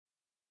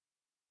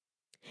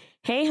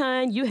Hey,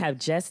 hun, you have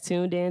just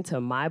tuned in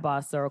to My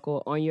Boss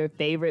Circle on your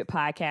favorite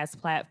podcast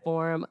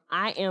platform.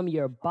 I am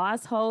your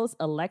boss host,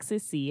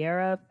 Alexis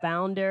Sierra,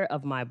 founder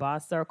of My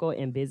Boss Circle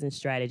and business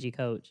strategy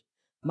coach.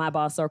 My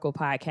Boss Circle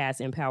podcast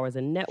empowers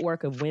a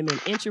network of women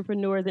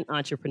entrepreneurs and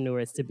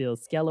entrepreneurs to build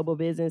scalable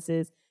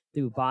businesses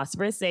through boss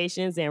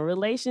conversations and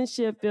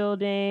relationship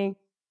building.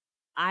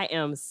 I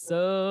am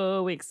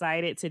so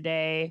excited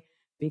today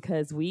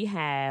because we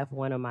have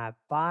one of my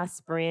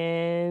boss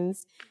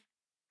friends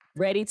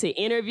ready to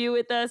interview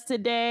with us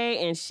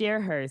today and share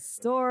her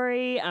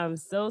story. I'm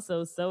so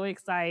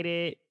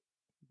excited.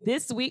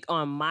 This week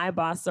on My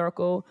Boss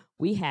Circle,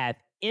 we have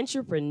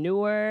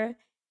entrepreneur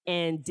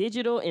and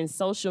digital and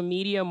social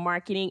media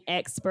marketing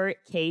expert,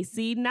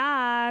 Casey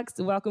Knox.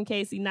 Welcome,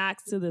 Casey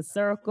Knox, to the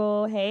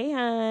circle. Hey,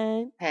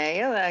 hon.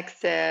 Hey,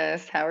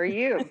 Alexis. How are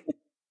you?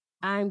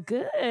 I'm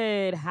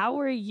good.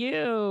 How are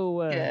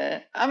you?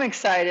 Good. I'm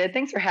excited.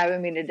 Thanks for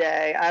having me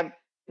today. I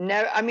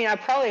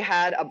probably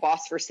had a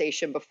boss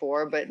conversation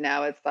before, but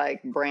now it's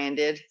like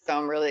branded. So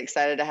I'm really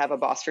excited to have a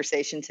boss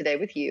conversation today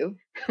with you.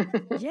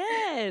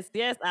 Yes,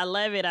 I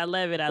love it. I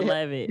love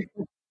it.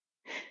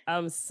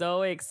 I'm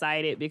so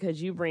excited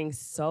because you bring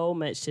so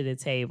much to the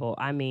table.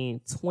 I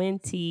mean,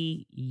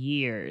 20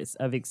 years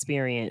of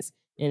experience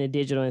in the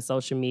digital and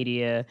social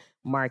media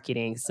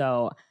marketing.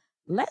 So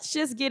let's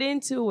just get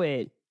into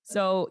it.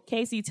 So,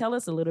 Casey, tell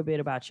us a little bit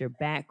about your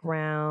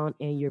background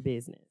and your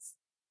business.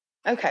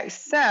 Okay,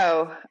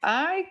 so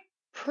I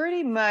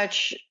pretty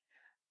much,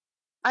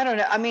 I don't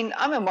know. I mean,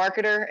 I'm a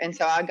marketer, and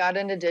so I got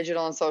into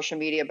digital and social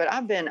media, but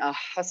I've been a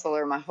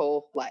hustler my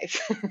whole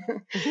life.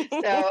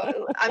 When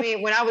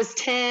I was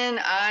 10,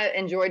 I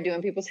enjoyed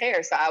doing people's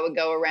hair. So I would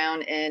go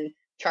around and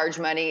charge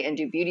money and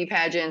do beauty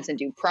pageants and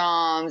do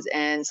proms.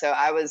 And so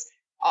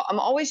I'm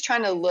always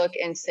trying to look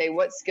and say,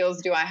 what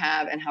skills do I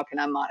have and how can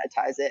I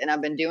monetize it? And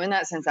I've been doing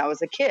that since I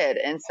was a kid.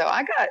 And so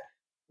I got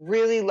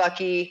really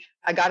lucky.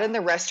 I got in the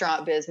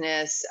restaurant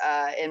business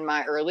in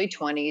my early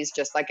 20s,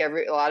 just like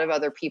a lot of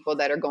other people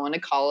that are going to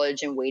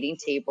college and waiting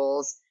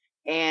tables.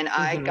 And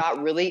I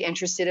got really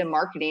interested in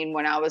marketing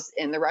when I was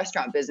in the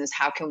restaurant business.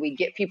 How can we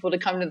get people to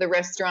come to the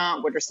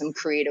restaurant? What are some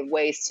creative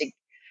ways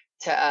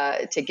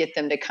to get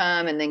them to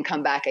come and then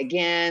come back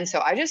again? So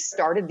I just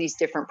started these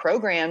different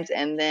programs,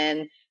 and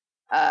then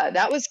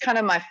that was kind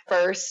of my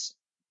first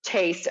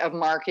taste of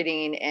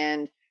marketing.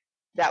 And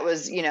that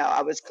was,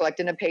 I was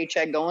collecting a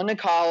paycheck going to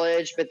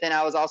college, but then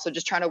I was also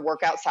just trying to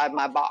work outside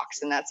my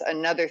box. And that's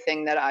another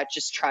thing that I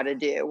just try to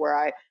do, where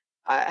I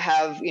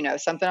have,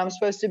 something I'm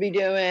supposed to be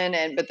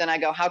doing. But then I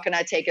go, how can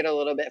I take it a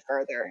little bit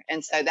further?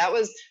 And so that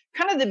was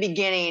kind of the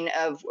beginning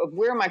of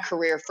where my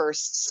career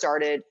first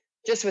started,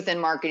 just within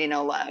marketing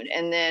alone.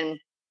 And then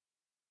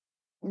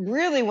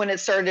really when it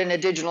started in a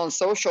digital and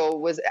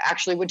social was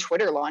actually when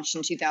Twitter launched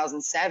in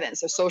 2007.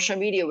 So social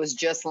media was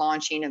just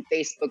launching, and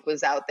Facebook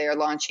was out there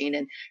launching,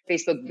 and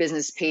Facebook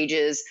business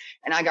pages.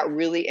 And I got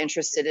really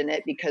interested in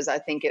it because I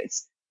think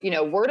it's,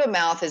 word of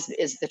mouth is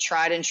the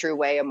tried and true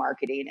way of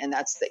marketing. And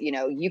that's that,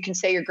 you can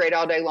say you're great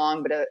all day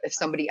long, but if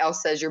somebody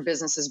else says your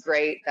business is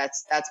great,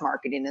 that's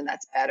marketing, and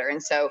that's better.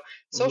 And so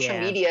social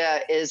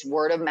media is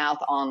word of mouth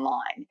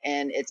online,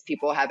 and it's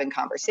people having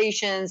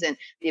conversations and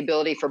the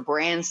ability for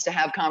brands to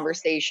have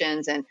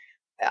conversations. And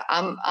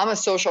I'm a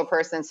social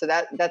person, so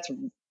that's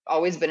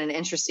always been an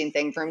interesting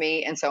thing for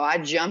me. And so I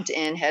jumped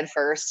in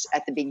headfirst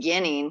at the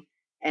beginning,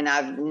 and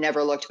I've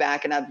never looked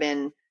back. And I've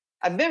been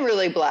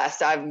really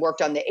blessed. I've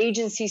worked on the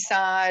agency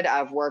side,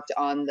 I've worked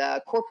on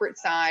the corporate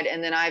side,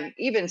 and then I've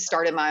even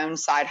started my own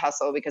side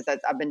hustle, because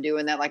I've been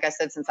doing that, like I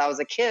said, since I was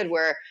a kid,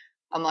 where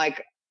I'm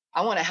like,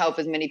 I want to help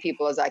as many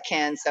people as I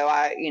can. So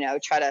I,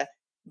 try to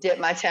dip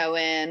my toe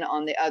in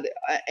on the other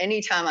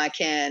anytime I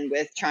can,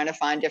 with trying to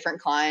find different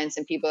clients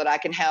and people that I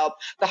can help.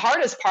 The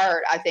hardest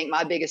part, I think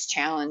my biggest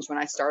challenge when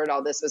I started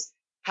all this, was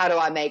how do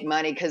I make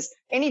money? Because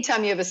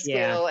anytime you have a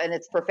skill and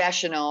it's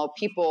professional,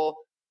 people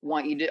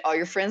want you to, all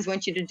your friends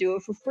want you to do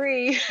it for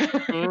free.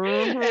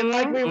 And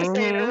like we were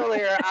saying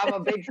earlier, I'm a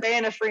big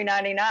fan of free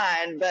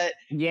 99, but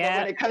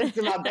when it comes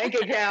to my bank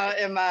account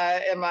and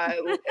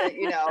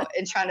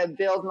and trying to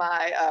build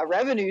my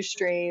revenue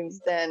streams,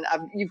 then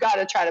you've got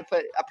to try to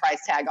put a price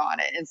tag on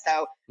it. And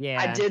so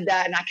I did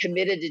that, and I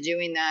committed to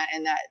doing that.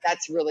 And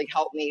that's really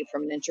helped me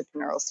from an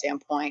entrepreneurial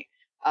standpoint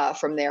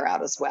from there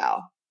out as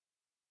well.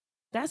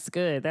 That's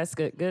good. That's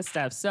good. Good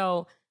stuff.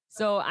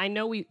 So I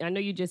know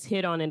you just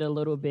hit on it a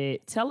little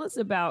bit. Tell us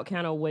about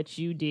kind of what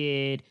you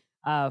did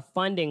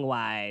funding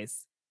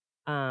wise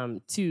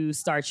to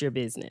start your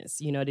business.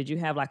 Did you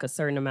have like a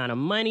certain amount of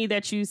money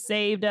that you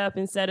saved up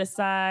and set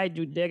aside?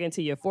 You dug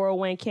into your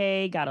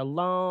 401k, got a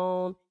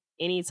loan,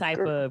 any type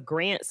of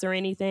grants or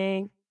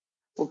anything?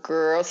 Well,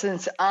 girl,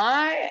 since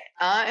I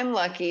am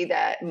lucky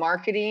that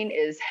marketing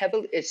is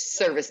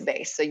service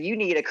based, so you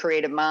need a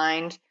creative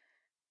mind.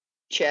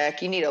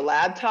 Check. You need a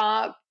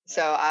laptop.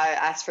 So I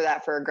asked for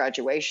that for a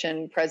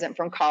graduation present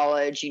from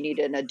college. You need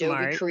an Adobe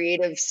Smart.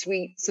 Creative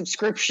Suite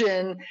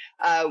subscription,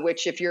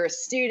 which if you're a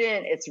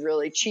student, it's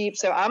really cheap.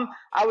 So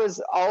I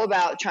was all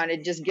about trying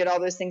to just get all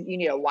those things. You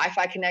need a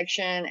Wi-Fi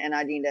connection, and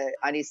I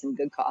need some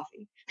good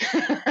coffee.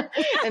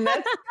 And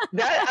that.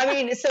 I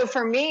mean, so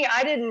for me,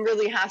 I didn't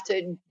really have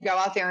to go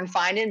out there and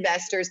find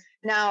investors.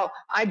 Now,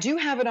 I do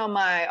have it on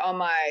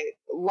my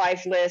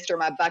life list or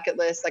my bucket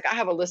list. Like I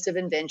have a list of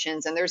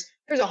inventions, and there's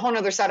a whole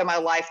other side of my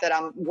life that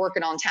I'm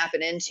working on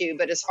tapping into.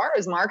 But as far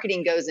as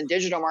marketing goes and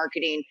digital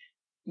marketing,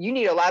 you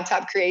need a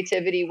laptop,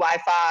 creativity,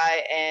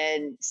 Wi-Fi,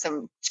 and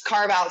some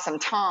carve out some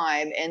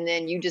time, and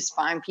then you just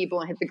find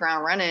people and hit the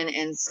ground running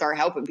and start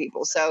helping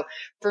people. So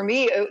for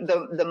me,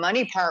 the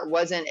money part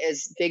wasn't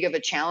as big of a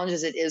challenge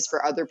as it is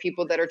for other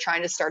people that are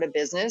trying to start a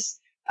business.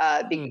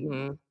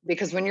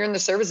 Because when you're in the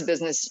service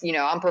business,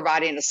 I'm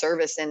providing a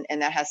service, and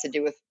that has to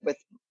do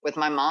with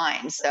my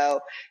mind. So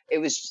it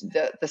was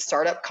the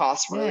startup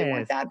costs really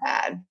weren't Yes. that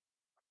bad.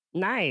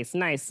 Nice,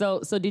 nice. So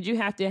did you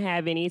have to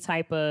have any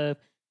type of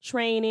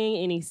training,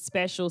 any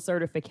special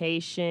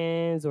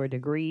certifications or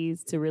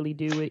degrees to really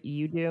do what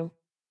you do?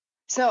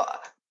 So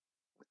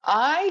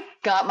I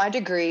got my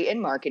degree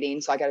in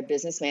marketing. So I got a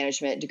business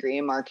management degree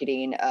in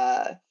marketing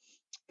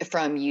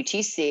from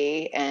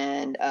UTC,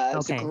 and it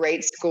was a Okay.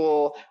 great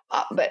school.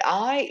 But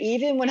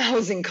even when I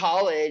was in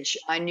college,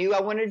 I knew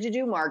I wanted to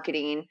do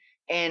marketing,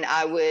 and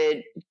I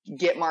would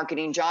get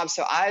marketing jobs.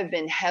 So I've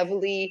been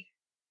heavily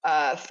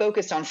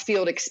focused on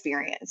field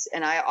experience,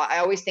 and I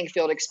always think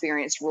field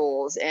experience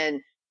rules.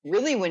 And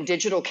really, when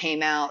digital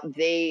came out,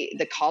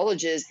 the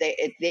colleges they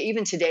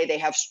even today they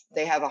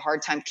have a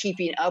hard time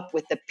keeping up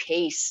with the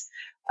pace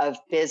of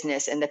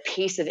business and the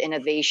pace of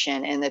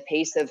innovation and the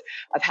pace of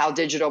how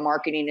digital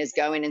marketing is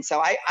going. And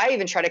so I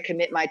even try to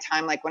commit my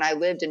time. Like when I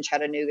lived in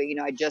Chattanooga,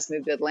 I just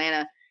moved to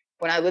Atlanta.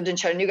 When I lived in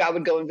Chattanooga, I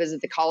would go and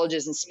visit the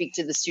colleges and speak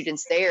to the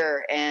students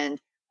there, and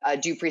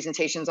do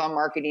presentations on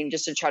marketing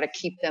just to try to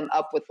keep them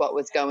up with what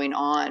was going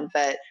on.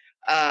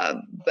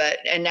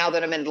 And now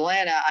that I'm in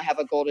Atlanta, I have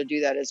a goal to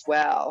do that as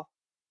well.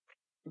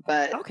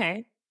 But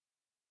Okay.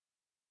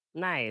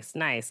 Nice,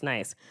 nice,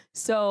 nice.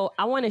 So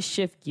I want to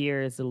shift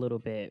gears a little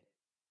bit.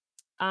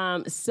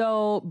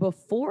 So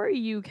before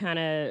you kind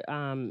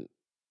of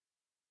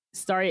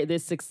started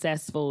this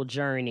successful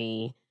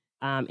journey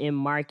in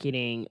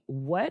marketing,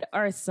 what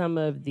are some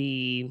of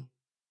the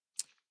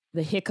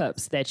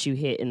hiccups that you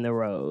hit in the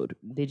road?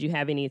 Did you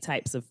have any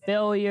types of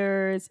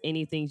failures?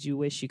 Any things you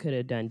wish you could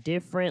have done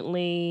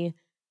differently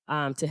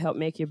to help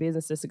make your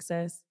business a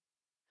success?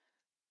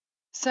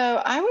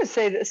 So I would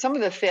say that some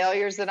of the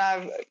failures that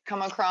I've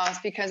come across,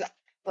 because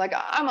like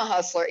I'm a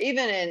hustler.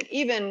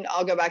 Even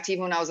I'll go back to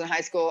even when I was in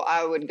high school,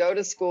 I would go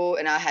to school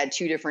and I had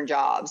two different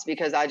jobs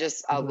because I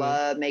Hmm.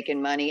 love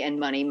making money, and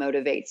money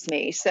motivates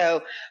me.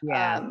 So,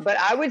 Yeah. but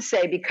I would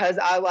say because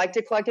I like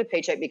to collect a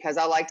paycheck, because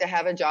I like to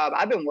have a job.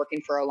 I've been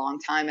working for a long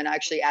time, and I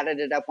actually added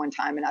it up one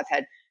time, and I've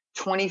had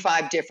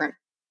 25 different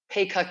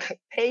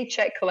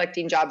paycheck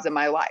collecting jobs in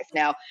my life.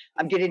 Now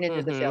I'm getting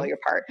into the Hmm. failure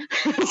part,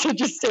 so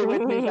just stay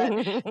with me. But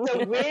so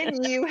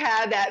when you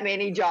have that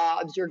many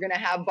jobs, you're going to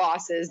have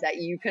bosses that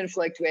you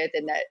conflict with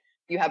and that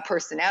you have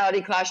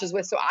personality clashes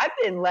with. So I've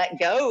been let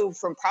go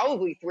from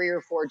probably three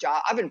or four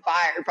jobs. I've been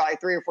fired probably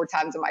three or four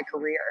times in my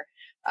career.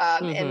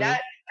 And Hmm.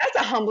 that's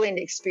a humbling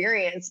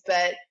experience.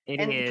 But It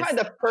and is. probably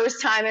the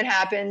first time it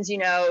happens,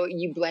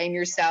 you blame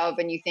yourself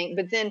and you think,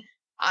 but then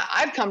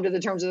I've come to the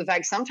terms of the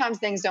fact sometimes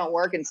things don't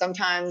work, and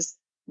sometimes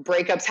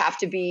breakups have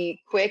to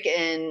be quick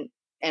and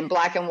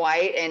black and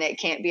white, and it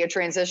can't be a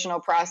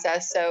transitional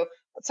process. So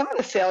some of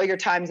the failure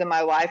times in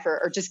my life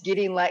are just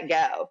getting let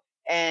go,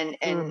 and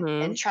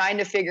Hmm. trying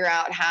to figure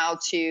out how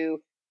to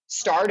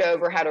start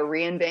over, how to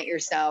reinvent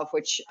yourself,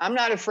 which I'm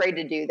not afraid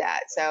to do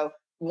that. So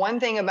one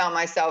thing about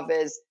myself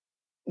is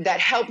that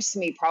helps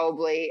me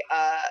probably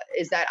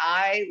is that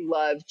I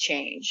love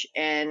change,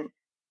 and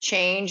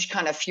change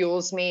kind of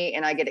fuels me,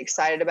 and I get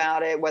excited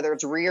about it, whether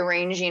it's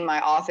rearranging my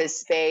office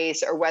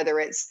space or whether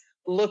it's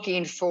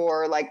looking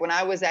for, like when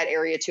I was at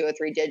Area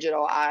 203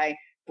 Digital, I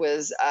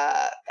was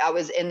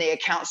in the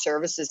account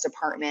services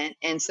department.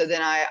 And so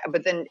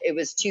but then it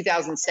was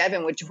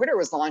 2007 when Twitter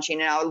was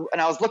launching, and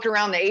I was looking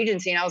around the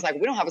agency, and I was like,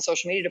 we don't have a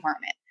social media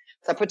department.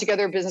 So I put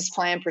together a business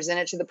plan,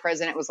 presented it to the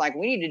president. It was like,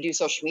 we need to do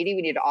social media.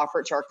 We need to offer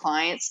it to our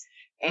clients.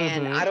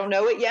 And I Hmm. don't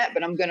know it yet,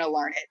 but I'm going to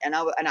learn it. And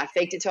I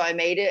faked it till I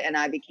made it, and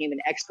I became an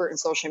expert in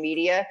social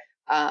media.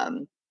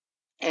 Um,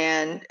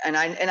 and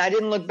I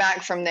didn't look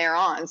back from there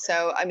on.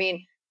 So I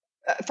mean,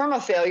 from a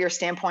failure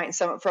standpoint,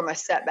 from a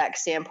setback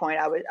standpoint,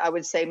 I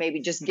would say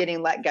maybe just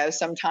getting let go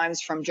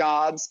sometimes from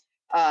jobs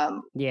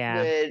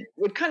Yeah.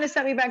 would kind of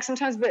set me back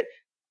sometimes. But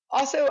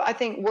also, I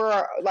think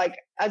we're like,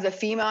 as a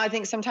female, I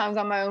think sometimes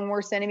I'm my own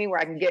worst enemy, where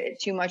I can get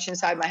too much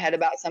inside my head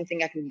about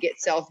something. I can get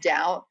self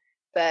doubt.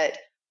 But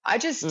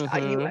Hmm.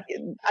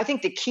 I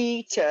think the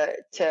key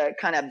to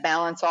kind of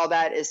balance all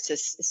that is to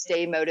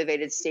stay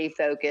motivated, stay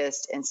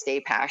focused, and stay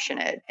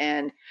passionate.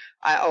 And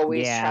I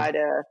always Yeah. try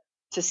to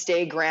to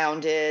stay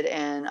grounded,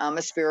 and I'm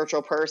a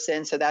spiritual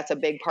person, so that's a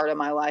big part of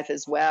my life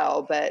as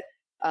well. But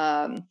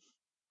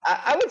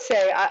I would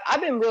say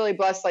I've been really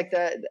blessed. Like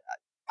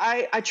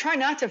I try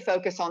not to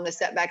focus on the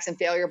setbacks and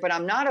failure, but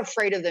I'm not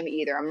afraid of them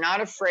either. I'm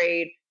not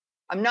afraid.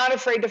 I'm not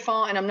afraid to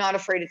fall, and I'm not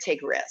afraid to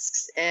take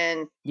risks.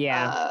 And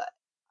Yeah.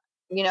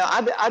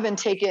 I've been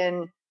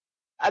taking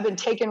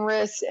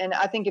risks, and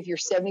I think if you're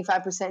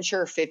 75%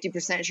 sure,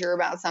 50% sure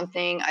about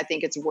something, I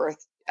think it's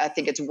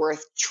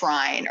worth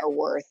trying or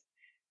worth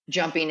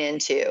jumping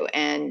into.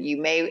 And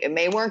it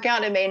may work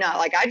out, it may not.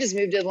 Like I just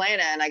moved to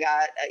Atlanta, and I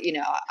got,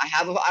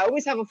 I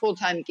always have a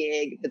full-time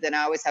gig, but then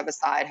I always have a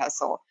side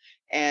hustle.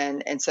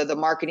 And so the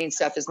marketing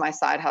stuff is my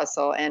side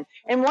hustle. And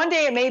one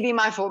day it may be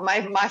my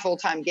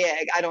full-time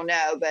gig. I don't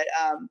know,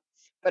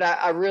 but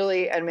I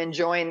really am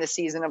enjoying the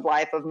season of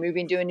life of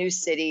moving to a new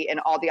city and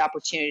all the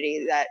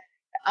opportunity that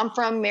I'm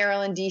from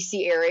Maryland,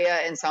 DC area.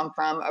 And so I'm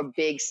from a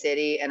big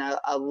city, and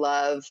I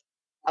love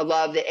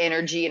the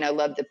energy, and I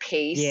love the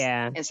pace.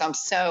 Yeah. And so I'm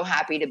so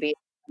happy to be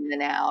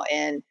now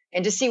and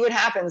to see what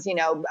happens.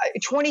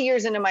 20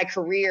 years into my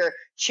career,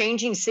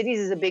 changing cities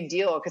is a big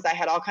deal because I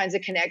had all kinds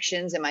of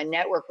connections and my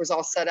network was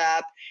all set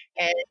up.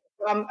 And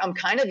I'm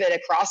kind of at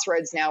a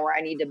crossroads now where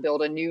I need to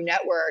build a new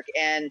network.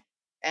 And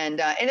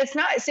it's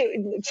not, so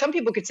some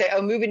people could say,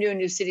 oh, moving to a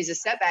new city is a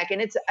setback.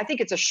 And I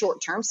think it's a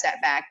short-term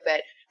setback,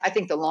 but I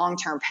think the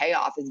long-term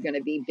payoff is going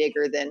to be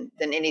bigger than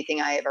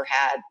anything I ever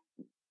had,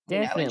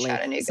 in Definitely.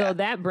 Chattanooga. So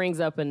that brings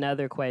up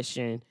another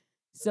question.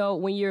 So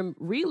when you're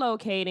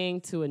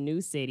relocating to a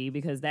new city,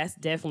 because that's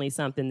definitely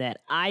something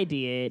that I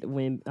did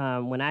when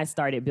I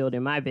started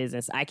building my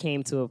business, I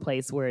came to a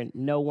place where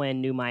no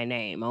one knew my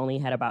name. I only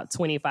had about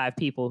 25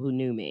 people who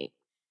knew me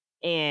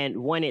and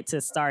wanted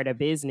to start a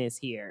business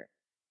here.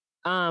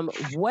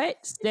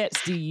 What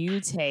steps do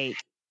you take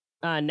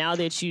now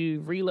that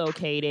you've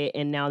relocated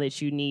and now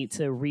that you need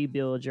to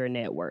rebuild your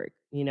network?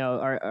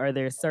 Are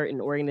there certain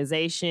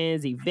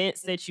organizations,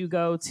 events that you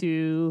go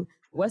to?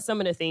 What's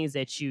some of the things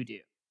that you do?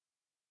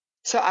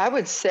 So I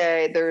would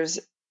say there's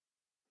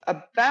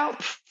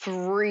about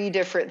 3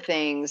 different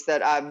things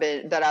that I've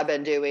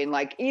been doing.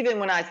 Like even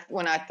when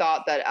I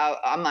thought that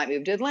I might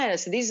move to Atlanta.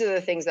 So these are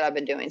the things that I've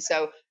been doing.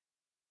 So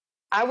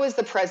I was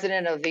the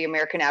president of the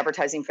American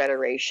Advertising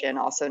Federation,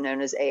 also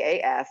known as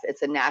AAF.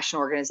 It's a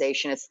national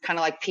organization. It's kind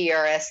of like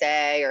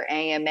PRSA or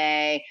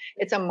AMA.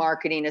 It's a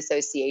marketing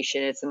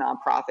association. It's a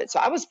nonprofit. So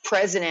I was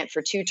president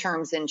for 2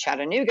 terms in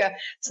Chattanooga.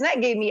 So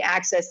that gave me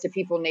access to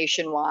people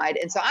nationwide.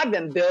 And so I've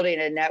been building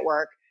a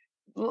network.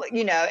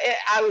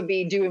 I would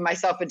be doing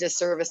myself a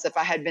disservice if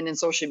I had been in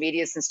social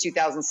media since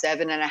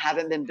 2007 and I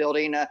haven't been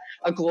building a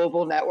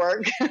global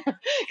network.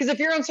 Because if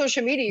you're on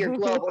social media, you're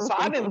global. So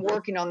I've been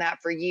working on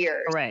that for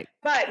years. Right.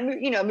 But,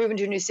 moving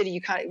to a new city,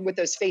 you kind of, with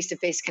those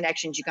face-to-face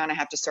connections, you kind of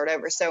have to start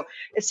over. So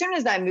as soon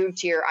as I moved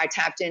here, I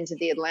tapped into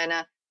the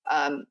Atlanta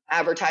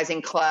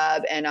advertising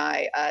club, and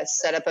I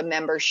set up a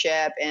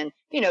membership. And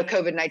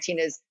COVID-19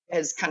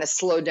 has kind of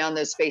slowed down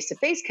those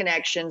face-to-face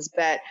connections,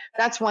 but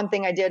that's one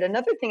thing I did.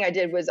 Another thing I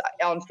did was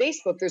on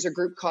Facebook, there's a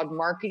group called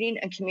Marketing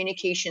and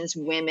Communications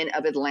Women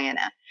of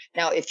Atlanta.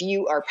 Now, if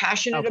you are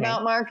passionate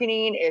about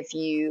marketing, if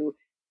you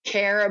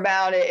care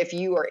about it, if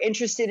you are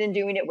interested in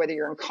doing it, whether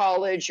you're in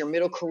college, your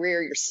middle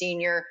career, your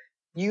senior,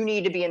 you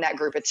need to be in that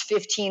group. It's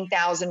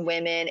 15,000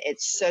 women.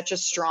 It's such a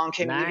strong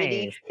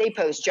community. Nice. They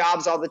post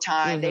jobs all the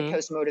time. Mm-hmm. They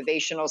post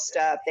motivational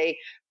stuff. They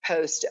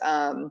post,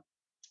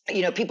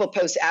 people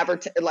post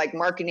like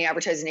marketing,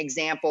 advertising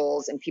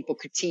examples, and people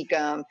critique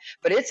them.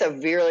 But it's a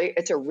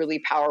really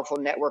powerful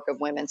network of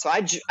women. So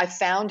I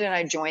found and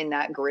I joined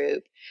that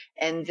group.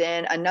 And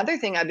then another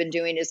thing I've been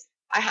doing is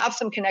I have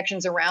some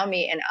connections around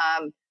me,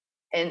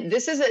 and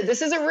this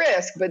is a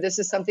risk, but this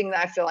is something that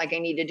I feel like I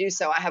need to do.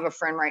 So I have a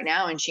friend right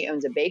now, and she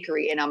owns a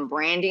bakery, and I'm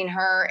branding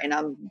her, and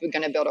I'm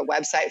going to build a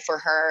website for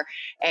her,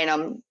 and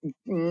I'm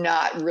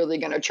not really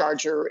going to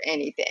charge her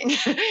anything,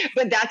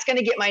 but that's going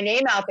to get my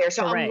name out there.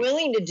 So Correct. I'm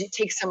willing to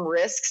take some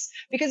risks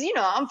because,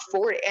 I'm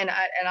 40 and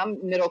I'm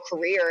middle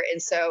career. And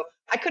so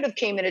I could have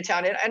came into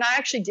town, and I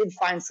actually did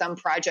find some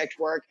project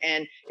work,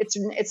 and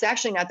it's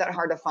actually not that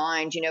hard to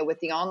find,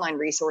 with the online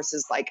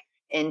resources like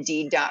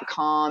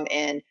Indeed.com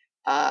and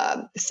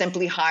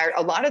Simply Hired.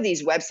 A lot of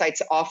these websites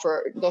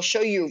they'll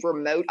show you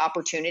remote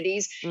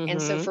opportunities. Mm-hmm.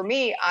 And so for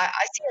me, I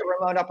see a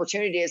remote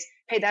opportunity as,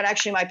 hey, that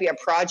actually might be a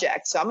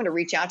project. So I'm going to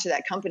reach out to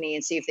that company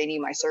and see if they need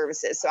my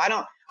services. So I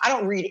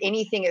don't read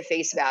anything at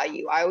face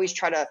value. I always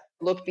try to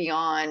look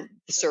beyond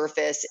the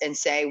surface and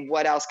say,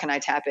 what else can I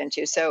tap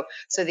into? So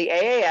the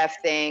AAF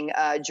thing,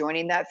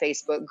 joining that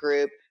Facebook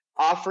group,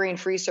 offering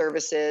free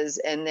services,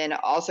 and then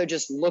also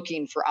just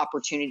looking for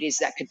opportunities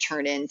that could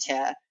turn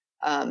into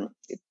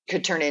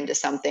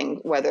something,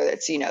 whether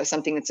it's,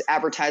 something that's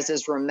advertised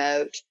as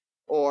remote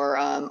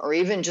or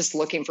even just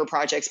looking for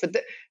projects. But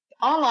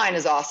online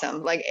is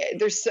awesome. Like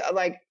there's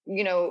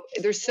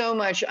so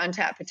much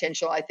untapped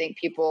potential. I think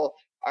people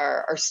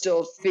are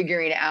still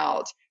figuring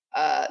out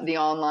the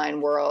online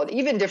world,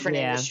 even different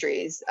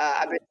industries.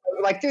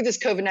 Like through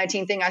this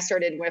COVID-19 thing, I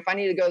started, if I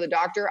need to go to the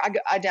doctor,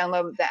 I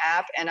download the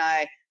app and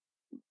I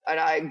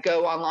I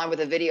go online with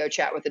a video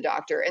chat with the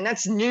doctor. And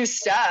that's new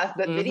stuff,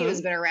 but video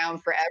has been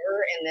around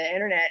forever and the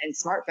internet and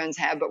smartphones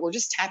have, but we're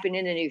just tapping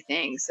into new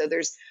things. So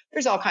there's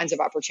all kinds of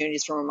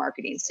opportunities from a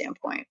marketing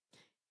standpoint.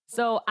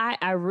 So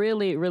I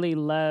really, really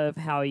love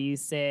how you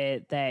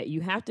said that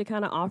you have to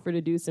kind of offer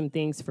to do some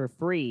things for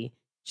free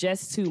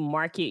just to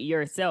market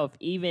yourself,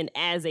 even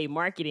as a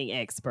marketing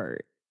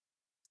expert.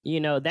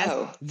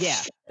 That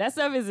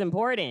stuff is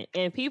important.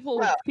 And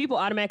people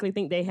automatically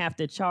think they have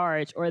to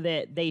charge or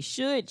that they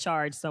should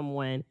charge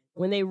someone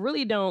when they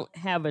really don't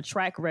have a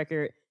track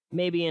record,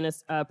 maybe in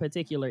a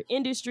particular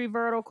industry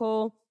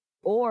vertical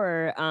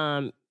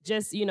or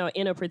just,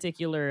 in a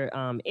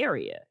particular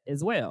area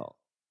as well.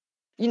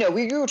 We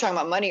were talking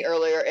about money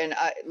earlier, and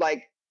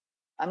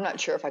I'm not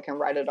sure if I can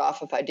write it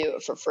off if I do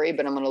it for free,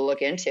 but I'm going to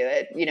look into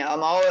it.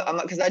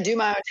 Because I do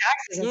my own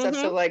taxes and stuff.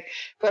 So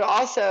but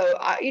also,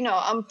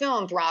 I'm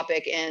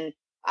philanthropic and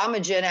I'm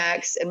a Gen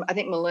X, and I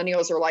think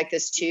millennials are like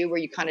this too, where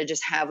you kind of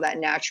just have that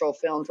natural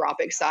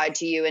philanthropic side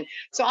to you. And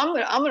so I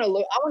want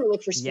to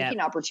look for speaking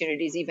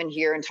opportunities even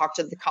here and talk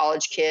to the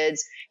college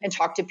kids and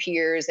talk to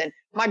peers. And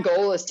my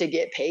goal is to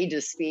get paid to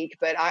speak,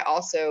 but I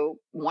also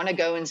want to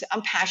go and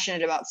I'm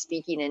passionate about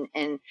speaking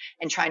and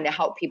trying to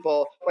help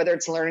people, whether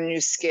it's learn a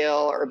new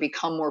skill or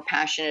become more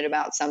passionate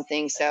about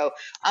something. So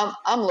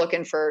I'm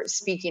looking for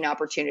speaking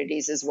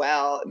opportunities as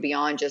well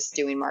beyond just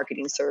doing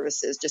marketing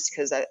services, just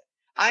because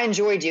I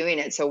enjoy doing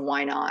it. So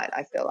why not?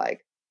 I feel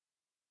like.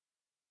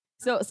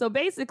 So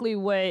basically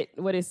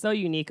what is so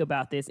unique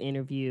about this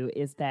interview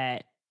is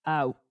that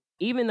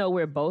even though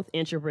we're both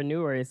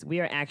entrepreneurs,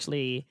 we are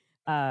actually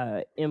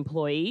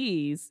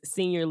employees,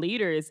 senior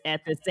leaders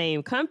at the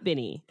same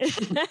company.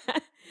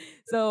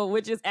 So,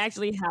 which is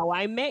actually how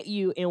I met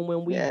you. And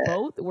when we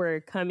both were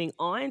coming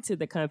on to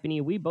the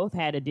company, we both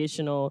had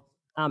additional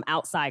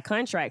outside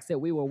contracts that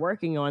we were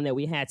working on that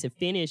we had to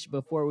finish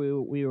before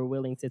we were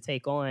willing to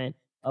take on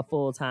a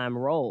full-time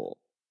role.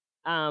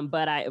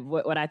 But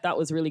what I thought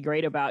was really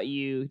great about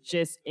you,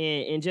 just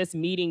in just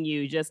meeting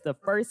you, just the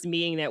first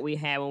meeting that we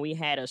had when we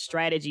had a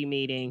strategy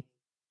meeting,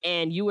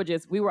 and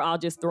we were all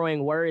just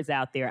throwing words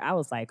out there. I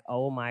was like,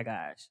 oh my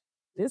gosh,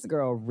 this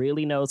girl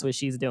really knows what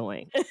she's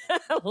doing.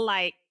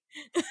 Like,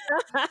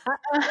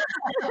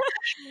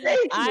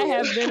 I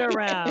have been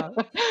around.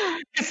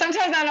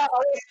 Sometimes I don't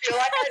always feel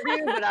like I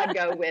do, but I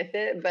go with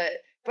it. But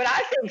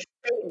I think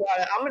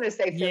I'm going to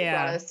say fate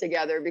brought us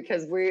together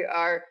because we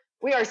are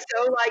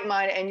so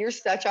like-minded, and you're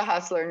such a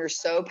hustler and you're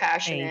so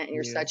passionate and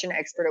you're such an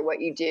expert at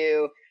what you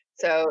do.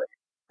 So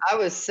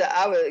if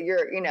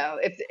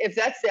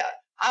that's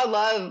I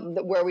love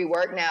where we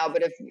work now,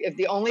 but if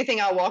the only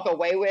thing I walk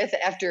away with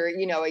after,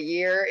 a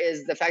year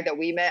is the fact that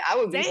we met, I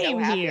would be so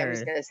happy. I'm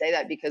just going to say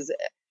that because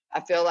I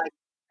feel like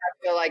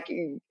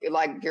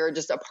you're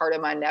just a part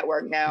of my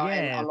network now,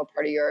 and I'm a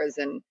part of yours,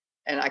 and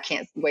I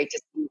can't wait to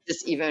see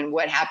just even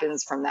what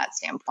happens from that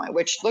standpoint.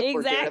 Which we're doing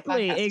a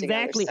podcast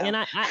exactly.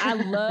 Together, so.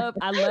 And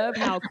I love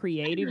how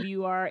creative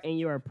you are and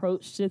your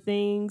approach to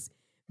things,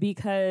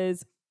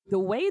 because the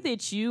way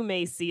that you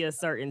may see a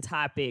certain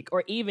topic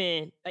or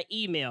even an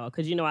email,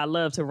 because I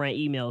love to run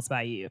emails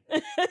by you.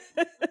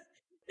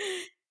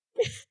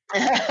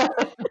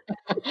 Emails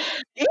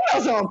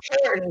are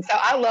important, so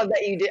I love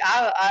that you do.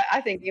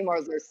 I think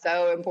emails are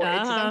so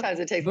important. Sometimes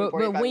it takes me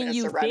 45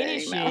 minutes to write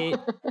an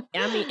email.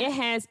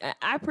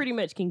 I pretty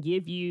much can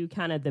give you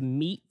kind of the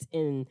meat,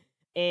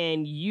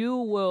 and you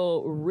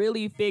will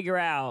really figure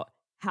out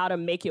how to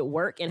make it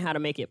work and how to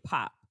make it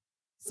pop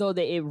so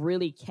that it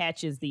really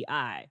catches the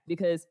eye,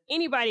 because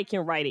anybody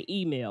can write an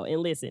email.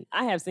 And listen,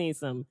 I have seen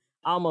some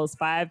almost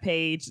 5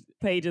 pages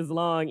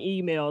long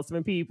emails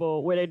from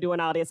people where they're doing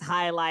all this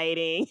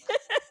highlighting.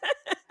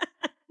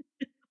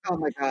 Oh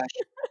my gosh.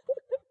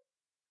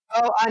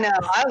 Oh, I know.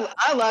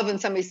 I love when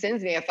somebody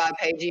sends me a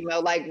 5-page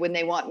email, like when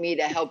they want me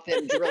to help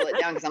them drill it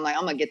down, because I'm like,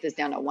 I'm gonna get this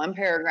down to 1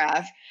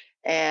 paragraph.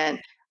 And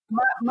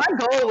my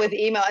goal with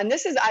email, and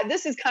this is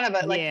kind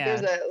of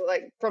there's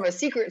from a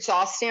secret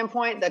sauce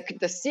standpoint,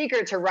 the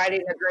secret to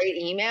writing a great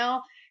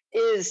email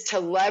is to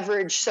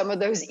leverage some of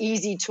those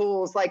easy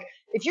tools. Like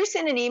if you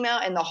send an email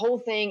and the whole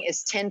thing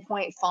is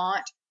 10-point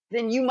font,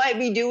 then you might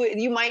need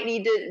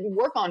to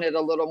work on it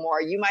a little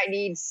more. You might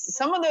need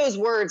some of those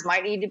words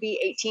might need to be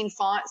 18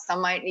 font,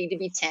 some might need to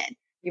be 10.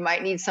 You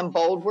might need some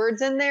bold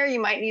words in there. You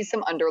might need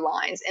some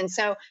underlines. And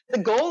so the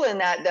goal in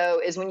that,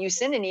 though, is when you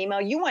send an email,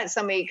 you want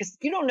somebody, because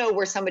you don't know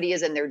where somebody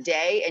is in their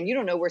day and you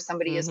don't know where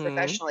somebody is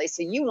professionally.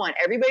 So you want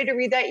everybody to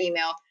read that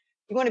email.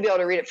 You want to be able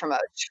to read it from a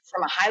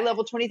high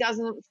level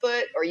 20,000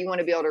 foot, or you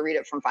want to be able to read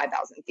it from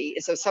 5,000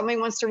 feet. So if somebody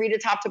wants to read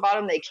it top to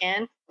bottom, they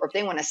can. Or if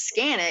they want to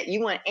scan it,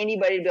 you want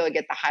anybody to be able to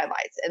get the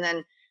highlights. And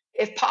then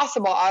if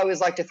possible, I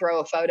always like to throw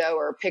a photo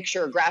or a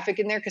picture or graphic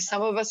in there, because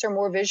some of us are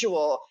more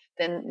visual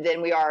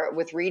than we are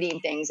with reading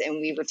things,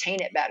 and we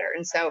retain it better.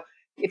 And so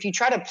if you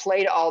try to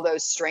play to all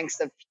those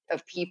strengths of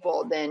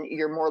people, then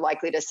you're more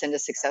likely to send a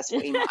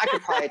successful email. I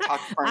could probably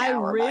talk for an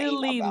hour about email,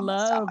 but I'm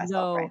gonna stop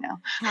myself right now.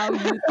 How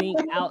you think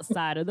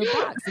outside of the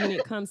box when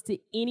it comes to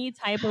any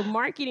type of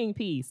marketing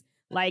piece.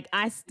 Like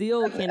I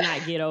still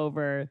cannot get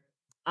over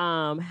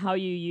how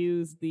you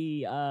use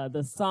the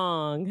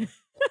song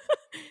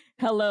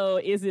 "Hello,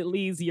 is it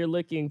Lee's you're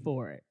looking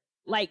for?"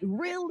 Like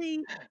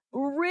really,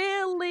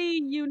 really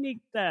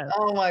unique stuff.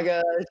 Oh my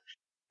gosh.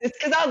 It's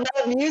because I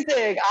love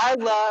music. I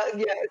love,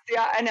 yeah, see,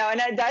 I know,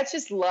 and that's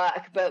just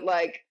luck. But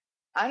like,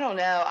 I don't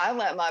know.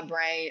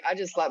 I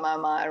just let my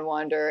mind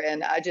wander,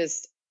 and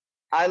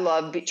I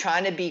love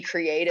trying to be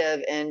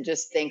creative and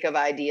just think of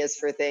ideas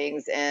for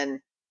things.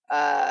 And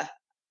uh,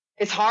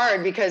 it's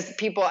hard because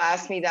people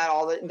ask me that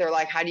they're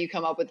like, how do you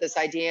come up with this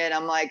idea? And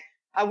I'm like,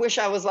 I wish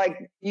I was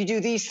like, you do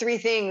these three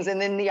things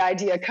and then the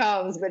idea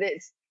comes, but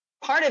it's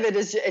part of it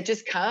is it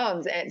just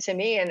comes and to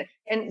me.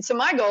 And so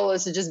my goal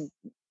is to just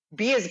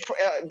be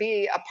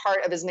a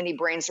part of as many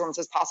brainstorms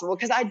as possible,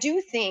 because I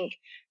do think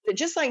that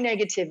just like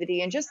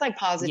negativity and just like Yeah.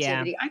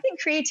 positivity, I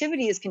think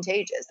creativity is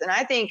contagious. And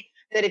I think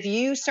that if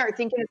you start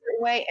thinking a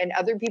certain way and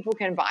other people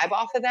can vibe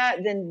off of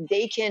that, then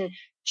they can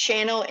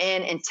channel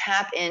in and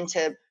tap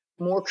into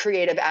more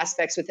creative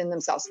aspects within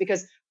themselves.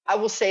 Because I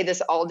will say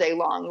this all day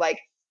long, like,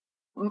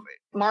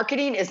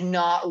 marketing is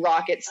not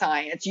rocket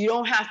science. You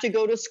don't have to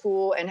go to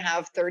school and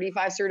have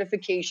 35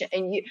 certification,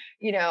 and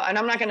and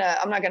I'm not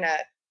gonna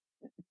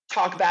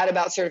talk bad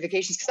about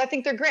certifications, because I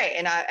think they're great,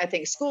 and I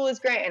think school is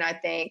great, and I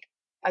think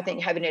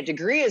having a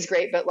degree is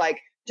great, but like,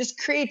 just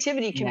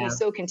creativity can be Yeah.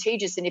 so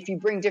contagious. And if you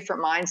bring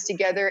different minds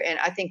together, and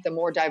I think the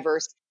more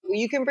diverse people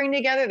you can bring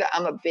together, that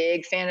I'm a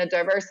big fan of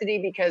diversity,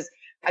 because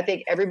I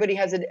think everybody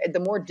has the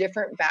more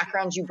different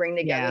backgrounds you bring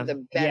together, Yeah.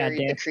 the Yeah, better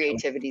the definitely.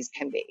 creativities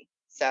can be.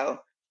 So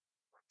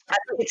I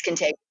think it's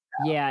contagious,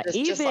 Yeah,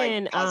 just like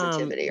even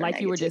positivity or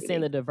like you were just saying,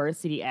 negativity. the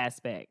diversity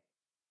aspect.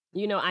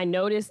 I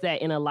noticed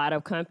that in a lot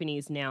of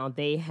companies now,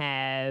 they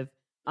have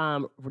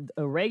a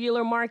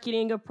regular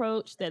marketing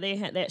approach that they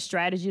have, that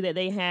strategy that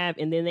they have,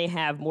 and then they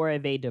have more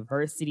of a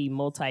diversity,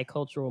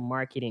 multicultural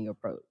marketing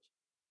approach.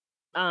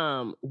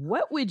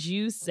 What would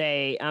you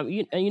say?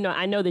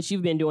 I know that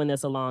you've been doing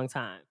this a long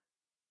time.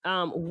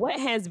 What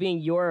has been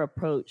your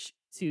approach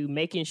to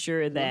making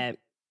sure Mhm. that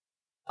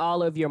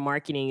all of your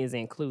marketing is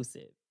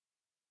inclusive?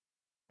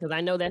 Because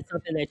I know that's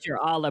something that you're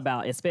all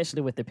about,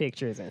 especially with the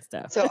pictures and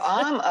stuff. So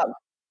I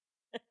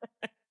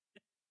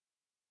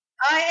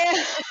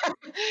am.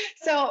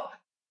 So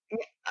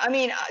I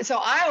mean, so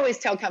I always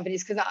tell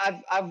companies, because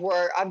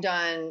I've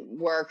done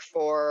work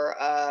for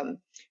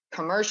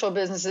commercial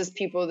businesses,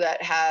 people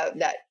that have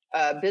that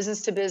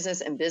business to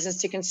business and business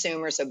to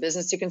consumer. So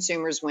business to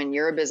consumers, when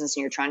you're a business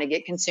and you're trying to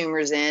get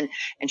consumers in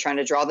and trying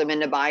to draw them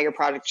in to buy your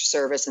product or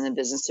service. And then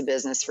business to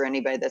business, for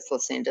anybody that's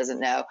listening and doesn't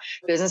know,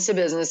 business to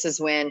business is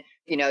when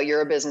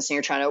you're a business and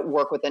you're trying to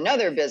work with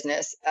another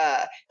business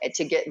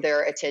to get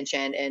their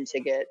attention and to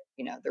get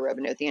the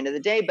revenue at the end of the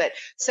day. But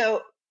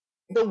so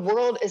the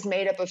world is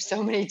made up of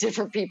so many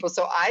different people.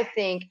 So I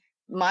think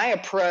my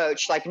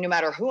approach, like, no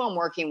matter who I'm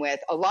working with,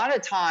 a lot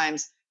of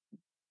times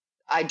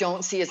I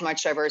don't see as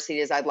much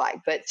diversity as I'd like.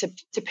 But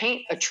to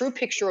paint a true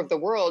picture of the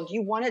world,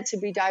 you want it to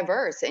be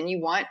diverse, and you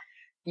want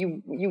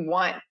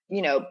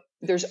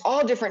there's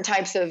all different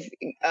types of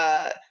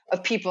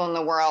people in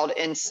the world.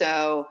 And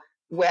so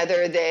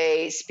whether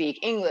they speak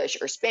English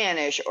or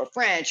Spanish or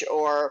French,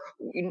 or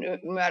no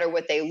matter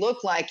what they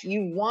look like,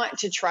 you want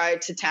to try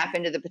to tap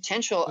into the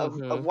potential of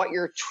Hmm. what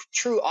your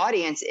true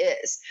audience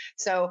is.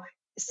 So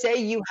say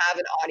you have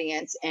an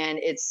audience and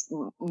it's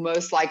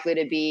most likely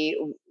to be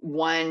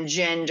one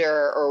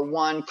gender or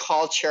one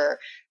culture.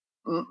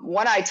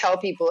 What I tell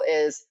people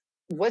is,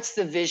 what's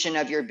the vision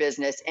of your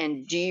business,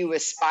 and do you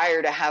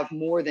aspire to have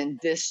more than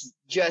this,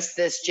 just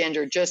this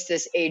gender, just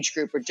this age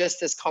group, or just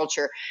this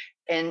culture?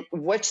 And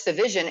what's the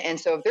vision? And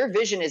so if their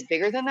vision is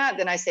bigger than that,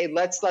 then I say,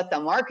 let's let the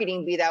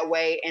marketing be that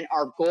way, and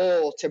our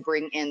goal to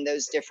bring in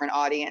those different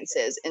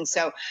audiences. And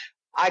so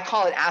I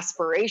call it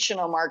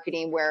aspirational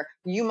marketing, where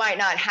you might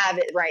not have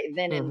it right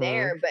then and Hmm.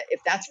 there, but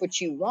if that's what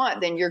you want,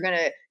 then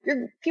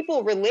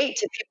people relate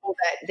to people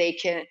that they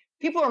can.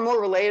 People are more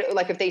related.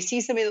 Like, if they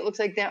see somebody that looks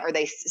like them, or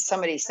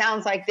somebody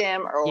sounds like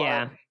them, or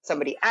Yeah.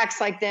 somebody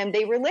acts like them,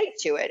 they relate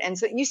to it. And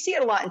so you see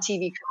it a lot in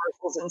TV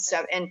commercials and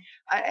stuff. And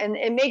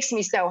it makes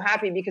me so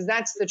happy, because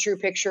that's the true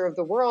picture of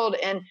the world.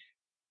 And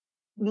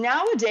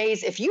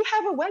nowadays, if you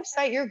have a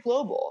website, you're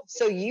global.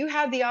 So you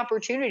have the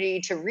opportunity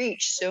to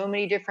reach so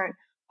many different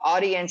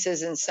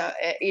audiences, and so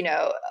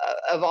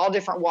of all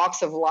different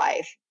walks of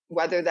life,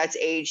 whether that's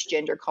age,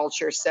 gender,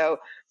 culture. So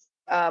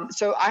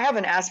I have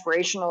an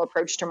aspirational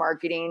approach to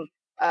marketing,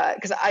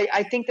 because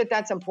I think that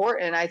that's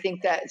important. And I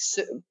think that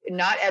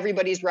not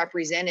everybody's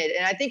represented,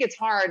 and I think it's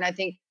hard. And I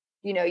think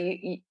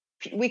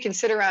we can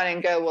sit around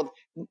and go, well,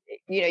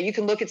 you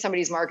can look at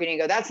somebody's marketing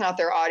and go, that's not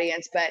their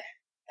audience. But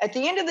at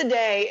the end of the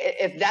day,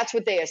 if that's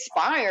what they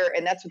aspire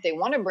and that's what they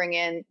want to bring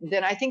in,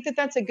 then I think that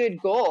that's a good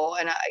goal.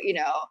 And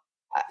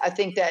I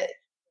think that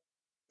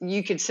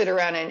you could sit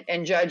around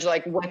and judge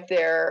like what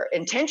their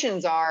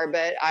intentions are.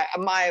 But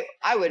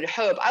I would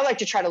hope, I like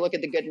to try to look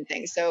at the good in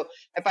things. So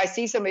if I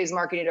see somebody's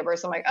marketing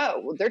diverse, I'm like,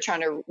 oh, well, they're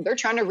trying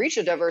to reach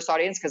a diverse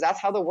audience, because that's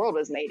how the world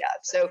is made up.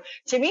 So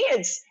to me,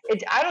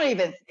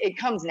 it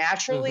comes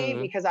naturally,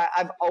 Hmm. because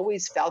I've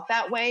always felt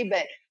that way.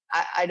 But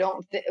I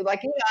don't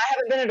like, I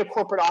haven't been at a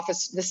corporate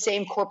office, the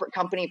same corporate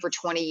company for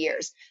 20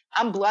 years.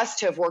 I'm blessed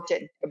to have worked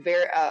at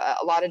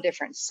a lot of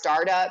different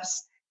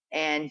startups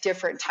and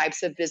different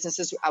types of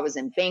businesses. I was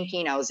in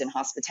banking, I was in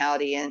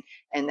hospitality and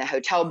the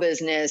hotel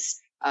business.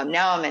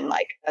 Now I'm in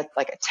like a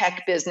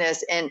tech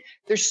business, and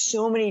there's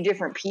so many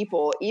different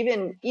people.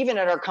 Even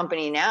at our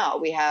company now,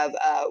 we have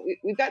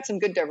we've got some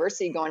good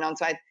diversity going on.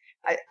 So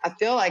I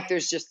feel like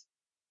there's just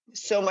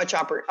so much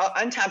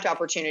untapped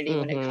opportunity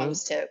when it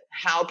comes to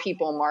how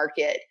people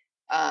market.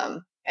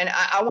 And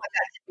I want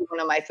that to be one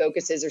of my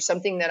focuses, or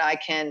something that I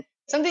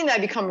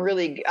become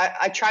really,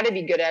 I try to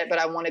be good at it, but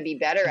I want to be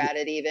better at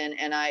it even.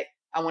 And I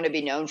want to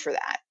be known for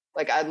that.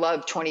 Like, I'd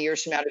love 20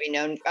 years from now to be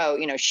known, oh,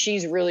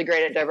 she's really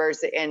great at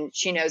diversity, and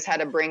she knows how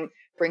to bring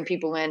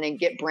people in and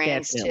get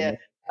brands to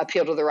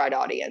appeal to the right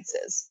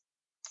audiences.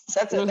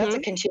 So that's a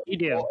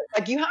continual,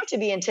 like, you have to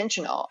be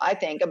intentional, I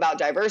think, about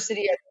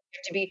diversity.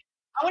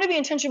 I want to be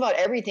intentional about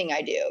everything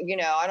I do.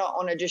 I don't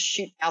want to just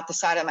shoot out the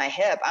side of my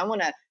hip. I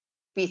want to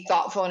be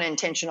thoughtful and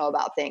intentional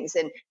about things.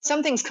 And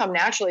some things come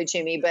naturally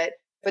to me,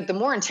 but the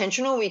more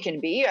intentional we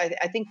can be,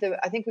 I think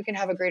we can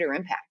have a greater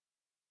impact.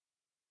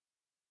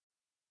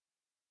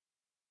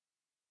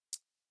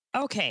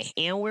 Okay,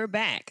 and we're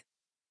back.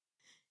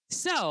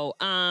 So,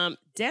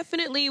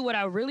 definitely what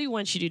I really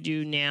want you to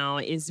do now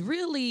is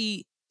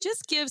really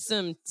just give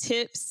some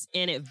tips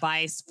and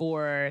advice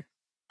for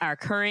our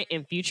current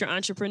and future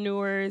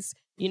entrepreneurs,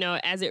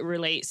 as it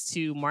relates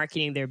to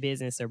marketing their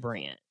business or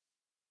brand.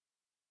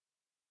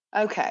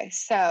 Okay,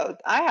 so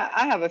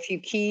I have a few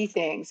key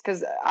things,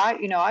 because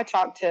I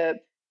talk to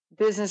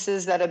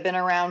businesses that have been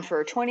around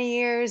for 20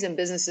 years and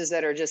businesses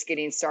that are just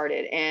getting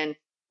started. And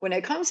when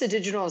it comes to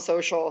digital and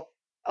social,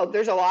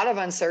 there's a lot of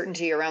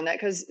uncertainty around that,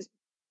 because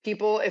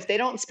people, if they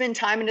don't spend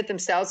time in it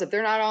themselves, if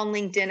they're not on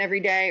LinkedIn every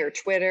day, or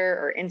Twitter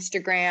or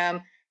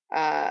Instagram,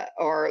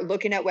 or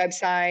looking at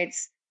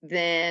websites,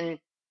 then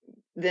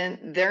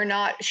they're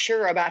not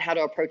sure about how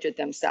to approach it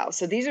themselves.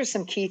 So these are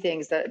some key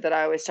things that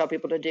I always tell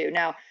people to do.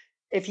 Now,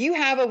 if you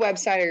have a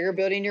website, or you're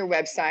building your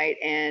website,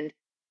 and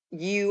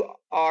you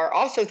are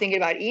also thinking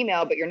about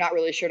email, but you're not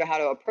really sure how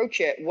to approach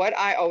it, what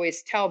I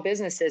always tell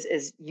businesses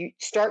is you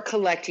start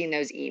collecting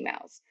those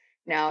emails.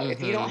 Now,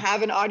 if you don't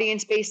have an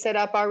audience base set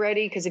up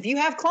already, because if you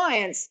have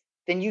clients,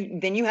 then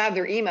you have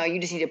their email, you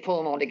just need to pull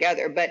them all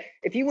together. But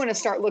if you want to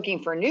start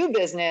looking for new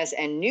business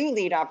and new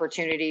lead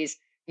opportunities,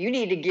 you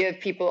need to give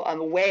people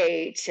a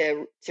way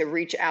to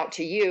reach out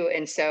to you.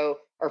 And so,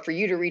 or for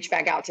you to reach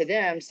back out to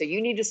them. So you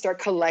need to start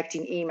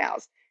collecting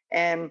emails.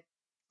 And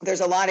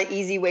there's a lot of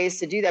easy ways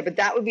to do that, but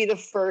that would be the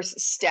first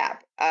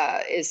step,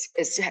 is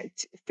to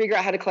figure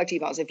out how to collect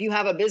emails. If you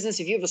have a business,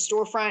 if you have a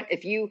storefront,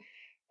 if you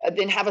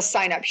then have a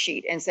sign up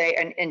sheet and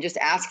say, and just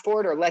ask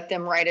for it, or let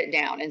them write it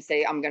down and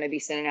say, I'm going to be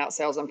sending out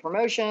sales and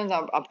promotions.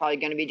 I'm probably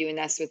going to be doing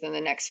this within the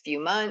next few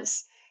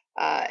months.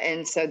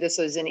 And so this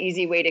was an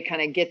easy way to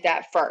kind of get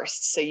that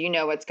first, so you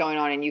know what's going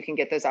on and you can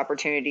get those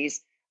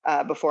opportunities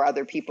before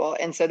other people.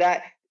 And so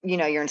that,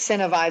 you're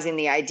incentivizing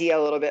the idea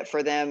a little bit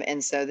for them.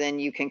 And so then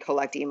you can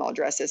collect email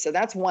addresses. So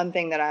that's one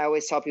thing that I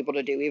always tell people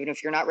to do. Even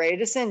if you're not ready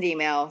to send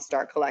email,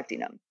 start collecting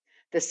them.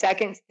 The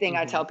second thing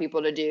I tell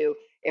people to do,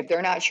 if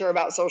they're not sure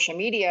about social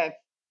media,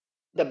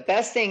 the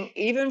best thing,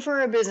 even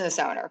for a business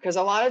owner, because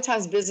a lot of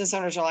times business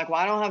owners are like, well,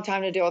 I don't have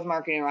time to deal with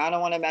marketing, or I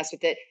don't want to mess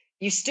with it.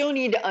 You still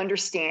need to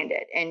understand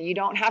it, and you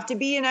don't have to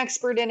be an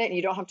expert in it. And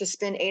you don't have to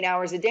spend 8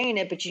 hours a day in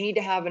it, but you need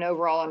to have an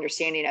overall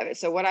understanding of it.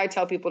 So what I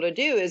tell people to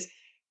do is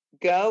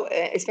go,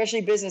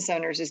 especially business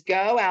owners, is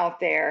go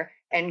out there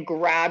and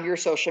grab your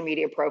social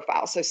media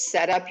profile. So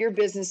set up your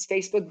business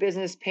Facebook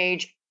business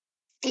page.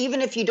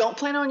 Even if you don't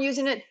plan on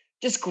using it,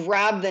 just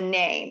grab the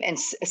name and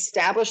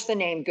establish the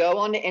name. Go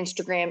on to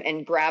Instagram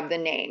and grab the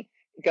name.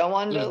 Go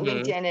on to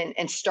LinkedIn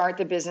and start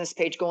the business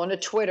page. Go on to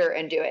Twitter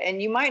and do it. And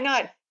you might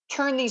not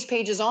turn these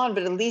pages on,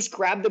 but at least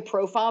grab the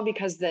profile,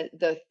 because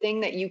the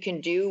thing that you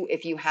can do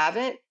if you have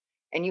it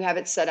and you have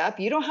it set up,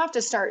 you don't have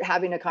to start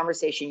having a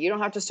conversation. You don't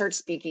have to start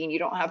speaking. You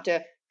don't have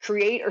to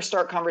create or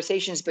start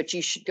conversations, but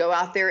you should go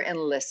out there and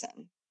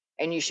listen.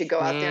 And you should go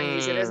out there and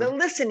use it as a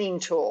listening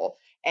tool,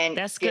 and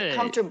get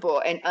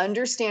comfortable and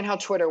understand how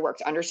Twitter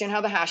works, understand how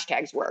the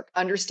hashtags work,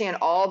 understand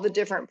all the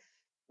different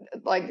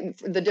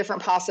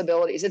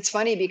possibilities. It's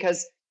funny,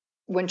 because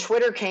when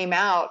Twitter came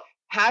out,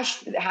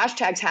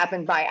 hashtags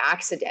happened by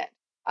accident.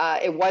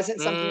 It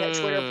wasn't something that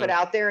Twitter put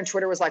out there, and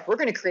Twitter was like, we're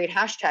going to create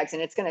hashtags,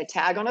 and it's going to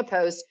tag on a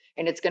post,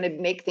 and it's going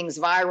to make things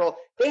viral.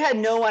 They had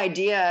no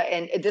idea.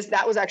 And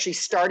that was actually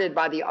started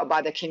by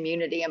the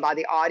community and by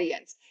the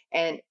audience.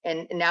 And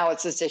now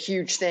it's just a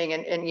huge thing.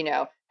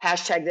 And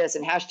hashtag this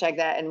and hashtag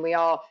that. And we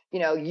all,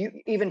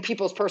 even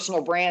people's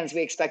personal brands,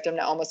 we expect them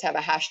to almost have a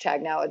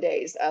hashtag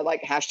nowadays,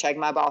 like hashtag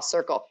my boss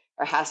circle,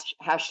 or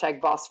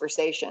hashtag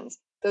bossversations.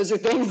 Those are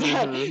things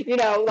that, as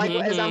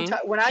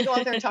when I go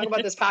out there and talk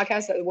about this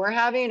podcast that we're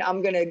having,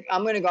 I'm going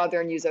to go out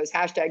there and use those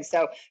hashtags.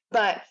 So,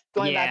 but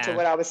going back to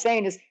what I was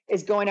saying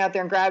is going out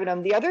there and grabbing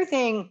them. The other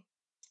thing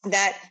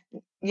that,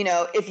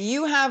 if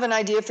you have an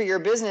idea for your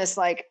business,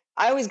 like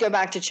I always go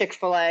back to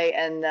Chick-fil-A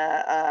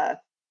and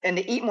and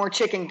the Eat More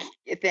Chicken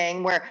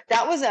thing, where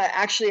that was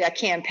actually a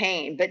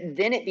campaign, but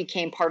then it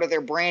became part of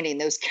their branding,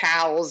 those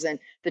cows and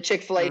the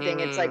Chick-fil-A thing.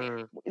 It's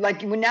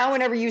like now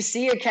whenever you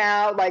see a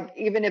cow, like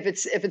even if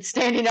it's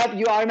standing up,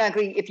 you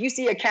automatically, if you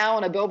see a cow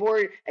on a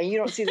billboard and you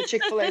don't see the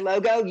Chick-fil-A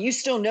logo, you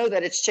still know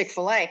that it's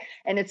Chick-fil-A.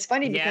 And it's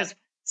funny because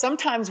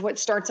sometimes what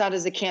starts out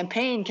as a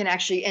campaign can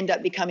actually end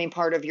up becoming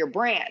part of your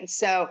brand.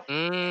 So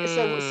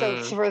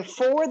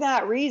for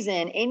that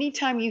reason,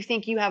 anytime you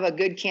think you have a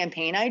good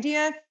campaign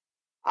idea,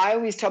 I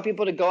always tell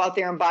people to go out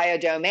there and buy a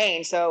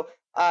domain. So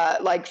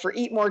like for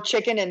Eat More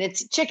Chicken, and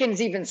it's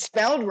chicken's even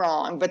spelled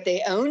wrong, but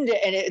they owned it.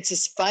 And it's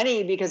just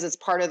funny because it's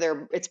part of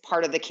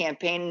the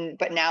campaign,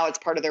 but now it's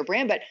part of their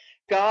brand. But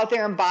go out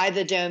there and buy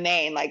the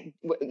domain, like,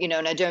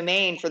 and a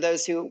domain for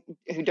those who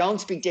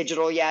don't speak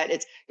digital yet,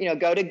 it's,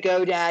 go to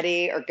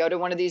GoDaddy or go to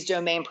one of these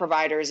domain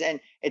providers, and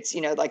it's,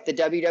 like the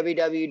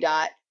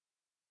www.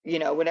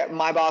 Whatever,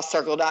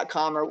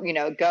 mybosscircle.com,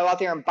 or, go out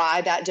there and buy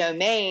that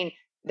domain.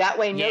 That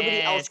way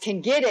nobody else can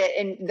get it.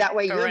 And that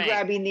way you're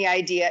grabbing the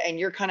idea and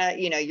you're kind of,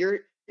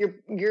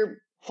 you're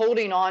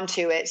holding on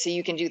to it so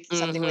you can do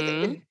something with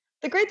it.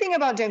 The great thing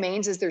about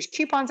domains is there's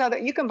coupons out there.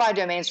 You can buy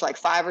domains for like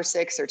 $5 or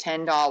 $6 or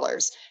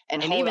 $10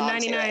 and hold even on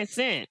 99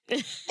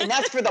 cents. And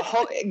that's for the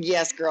whole,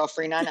 yes, girl,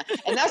 free 99.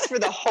 And that's for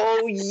the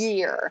whole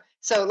year.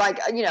 So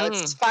like,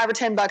 it's $5 or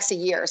 $10 a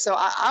year. So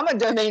I'm a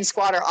domain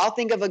squatter. I'll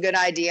think of a good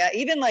idea.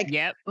 Even like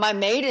my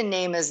maiden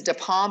name is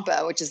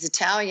DePompa, which is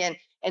Italian.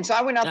 And so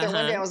I went out there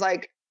one day and I was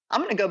like, I'm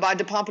going to go buy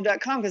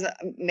DePompa.com because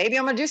maybe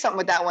I'm going to do something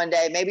with that one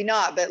day. Maybe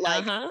not. But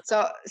like,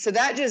 so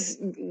that just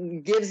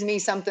gives me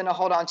something to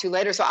hold on to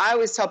later. So I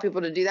always tell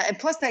people to do that. And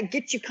plus that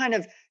gets you kind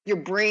of your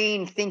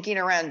brain thinking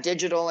around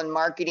digital and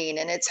marketing,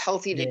 and it's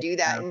healthy to do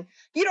that. And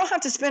you don't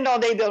have to spend all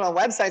day building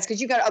websites because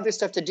you got other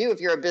stuff to do if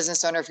you're a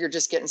business owner, if you're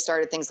just getting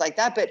started, things like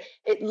that. But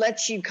it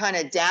lets you kind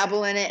of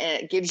dabble in it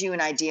and it gives you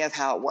an idea of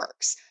how it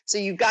works. So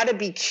you've got to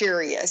be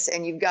curious,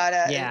 and you've got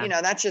to,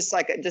 that's just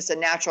like just a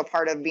natural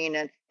part of being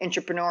an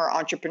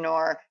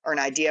entrepreneur or an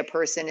idea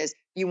person is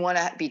you want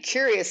to be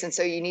curious. And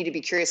so you need to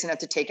be curious enough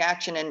to take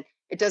action, and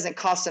it doesn't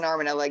cost an arm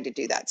and a leg to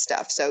do that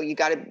stuff. So you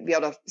got to be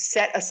able to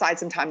set aside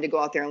some time to go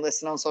out there and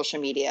listen on social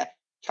media,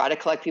 try to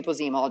collect people's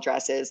email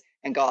addresses,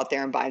 and go out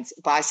there and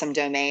buy some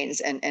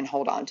domains and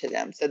hold on to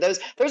them. So those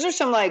are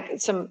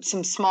some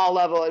small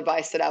level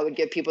advice that I would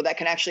give people that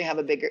can actually have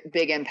a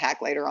big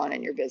impact later on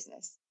in your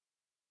business.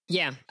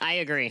 Yeah, I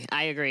agree.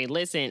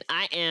 Listen,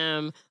 I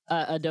am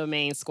a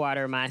domain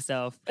squatter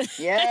myself.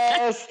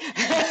 Yes.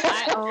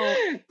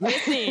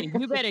 Listen,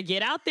 you better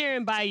get out there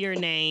and buy your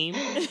name.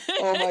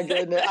 Oh my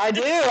goodness. I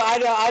do.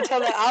 I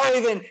tell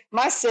them,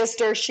 my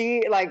sister,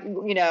 she like,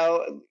 when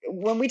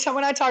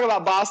I talk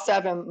about boss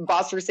stuff and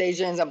boss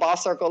conversations and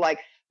boss circle, like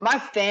my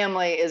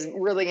family is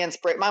really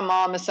inspired. My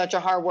mom is such a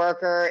hard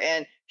worker,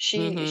 and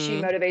she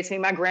motivates me.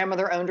 My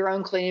grandmother owned her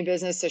own cleaning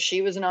business, so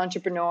she was an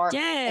entrepreneur.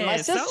 Yes, and my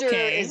sister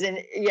is and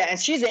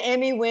she's an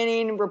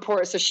Emmy-winning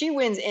reporter, so she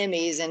wins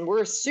Emmys, and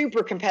we're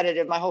super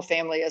competitive. My whole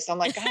family is. So I'm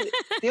like, God,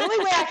 the only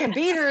way I can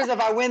beat her is if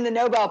I win the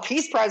Nobel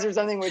Peace Prize or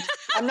something. Which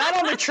I'm not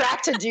on the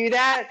track to do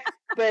that,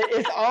 but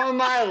it's on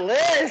my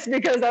list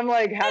because I'm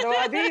like, how do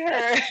I beat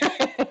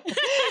her?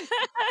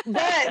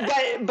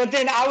 But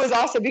then I was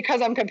also,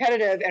 because I'm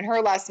competitive, and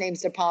her last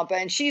name's DePompa,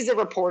 and she's a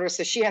reporter,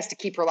 so she has to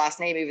keep her last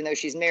name even though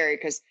she's married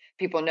because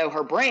people know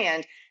her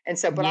brand. And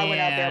so, but I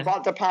went out there and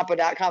bought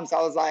DePompa.com. So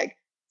I was like,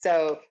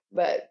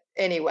 but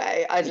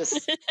anyway, I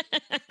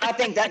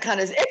think that kind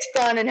of, it's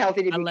fun and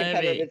healthy to be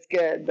competitive. It's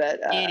good, but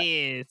it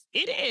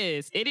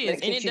is.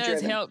 And it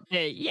does help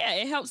that,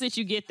 it helps that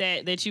you get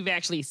that you've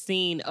actually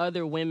seen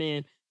other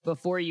women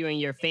before you and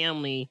your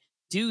family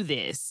do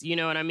this. You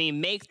know what I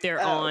mean? Make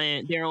their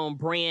own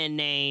brand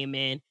name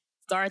and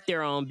start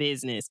their own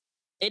business.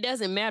 It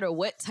doesn't matter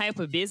what type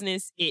of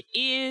business it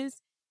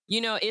is.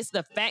 It's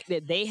the fact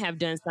that they have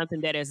done something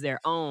that is their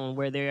own,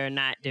 where they are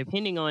not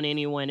depending on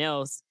anyone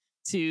else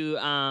to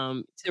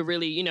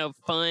really,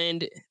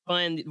 fund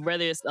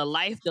whether it's the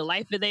life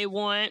that they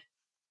want,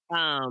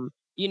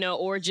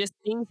 or just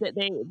things that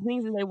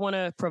they want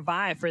to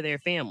provide for their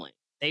family.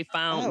 They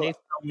found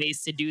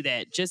ways to do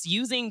that, just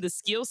using the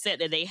skill set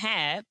that they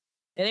have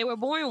that they were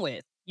born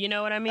with. You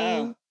know what I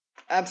mean?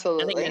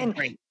 Absolutely. I think that's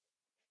great.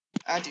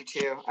 I do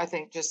too. I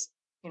think just,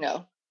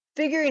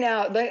 figuring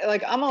out,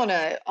 like I'm on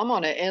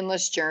an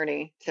endless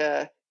journey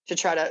to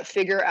try to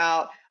figure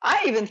out.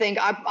 I even think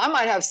I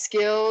might have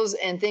skills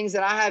and things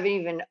that I haven't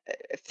even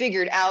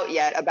figured out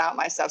yet about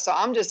myself. So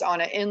I'm just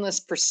on an endless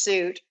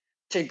pursuit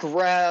to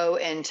grow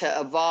and to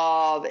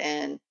evolve.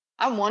 And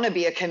I want to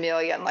be a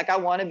chameleon. Like I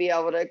want to be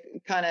able to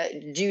kind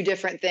of do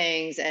different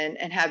things and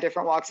have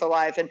different walks of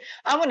life. And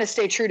I want to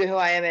stay true to who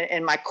I am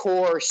and my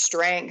core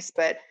strengths.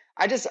 But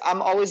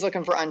I'm always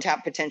looking for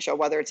untapped potential,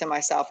 whether it's in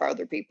myself or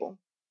other people.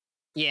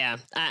 Yeah,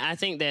 I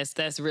think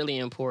that's really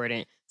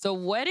important. So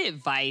what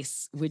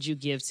advice would you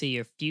give to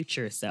your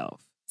future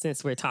self,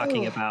 since we're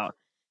talking about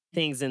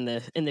things in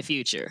the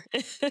future?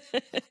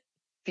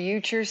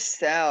 Future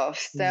self.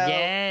 So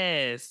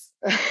yes.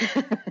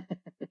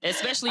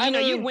 Especially,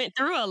 you went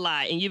through a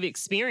lot and you've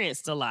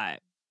experienced a lot.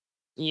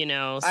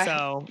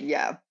 so.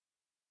 Yeah.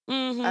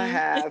 Mm-hmm. I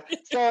have.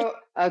 So,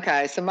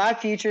 okay. So my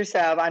future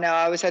self, I know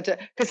I always had to,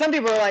 because some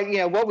people are like,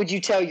 what would you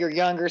tell your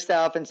younger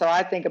self? And so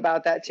I think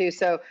about that too.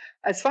 So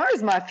as far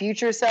as my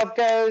future self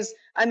goes,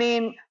 I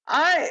mean,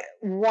 I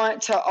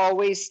want to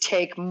always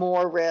take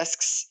more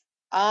risks.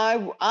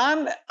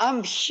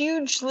 I'm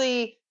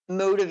hugely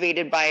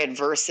motivated by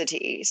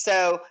adversity.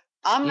 So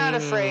I'm not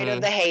afraid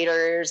of the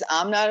haters.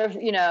 I'm not,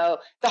 the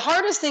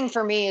hardest thing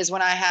for me is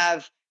when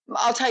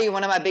I'll tell you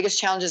one of my biggest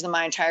challenges in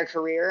my entire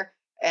career,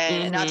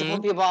 and not to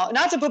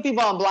put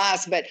people on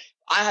blast, but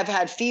I have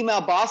had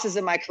female bosses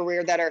in my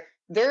career that are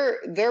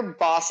they're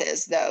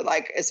bosses though,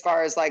 like as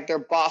far as like they're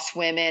boss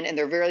women and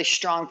they're very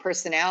strong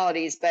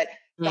personalities. But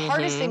the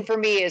hardest thing for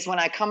me is when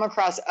I come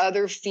across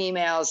other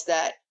females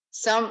that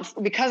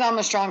because I'm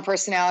a strong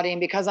personality and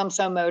because I'm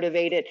so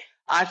motivated,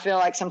 I feel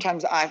like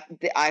sometimes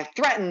I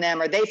threaten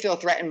them or they feel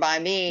threatened by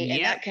me,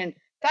 and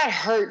that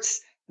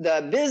hurts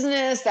the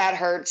business, that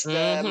hurts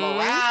the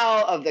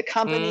morale of the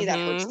company, that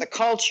hurts the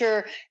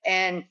culture.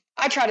 And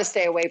I try to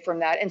stay away from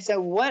that. And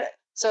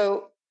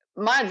so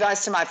my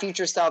advice to my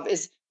future self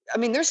is, I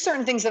mean, there's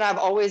certain things that I've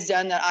always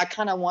done that I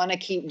kind of want to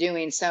keep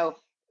doing. So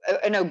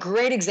a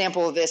great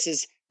example of this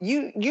is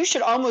you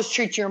should almost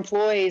treat your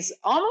employees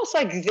almost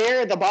like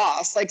they're the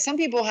boss. Like some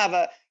people have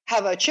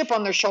a chip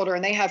on their shoulder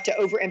and they have to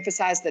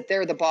overemphasize that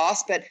they're the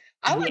boss, but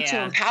I like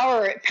to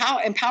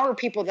empower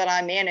people that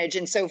I manage.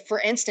 And so,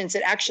 for instance,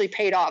 it actually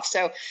paid off.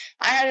 So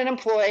I had an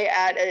employee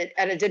at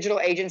a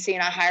digital agency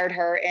and I hired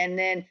her. And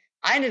then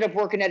I ended up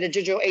working at a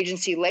digital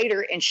agency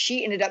later and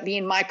she ended up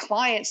being my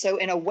client. So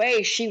in a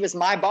way, she was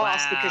my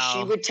boss because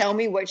she would tell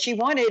me what she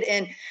wanted.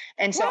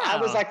 And so I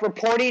was like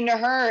reporting to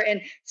her.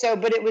 And so,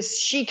 but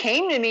she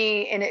came to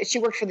me and she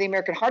worked for the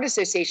American Heart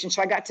Association.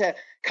 So I got to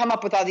come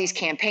up with all these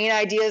campaign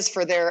ideas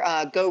for their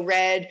Go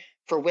Red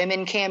for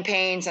Women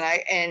campaigns.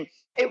 And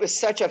it was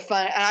such a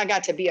fun, and I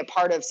got to be a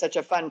part of such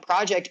a fun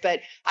project, but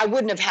I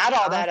wouldn't have had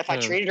all that if I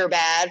treated her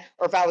bad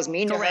or if I was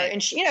mean to her.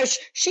 And she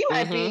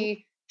might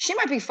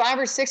be 5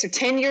 or 6 or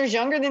 10 years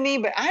younger than me,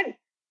 but I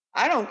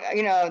don't,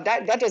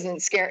 that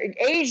doesn't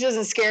age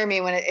doesn't scare me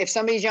if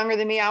somebody's younger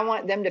than me. I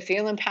want them to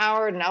feel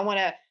empowered and I want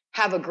to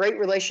have a great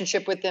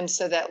relationship with them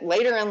so that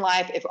later in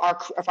life, if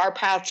our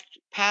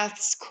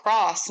paths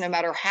cross, no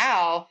matter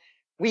how,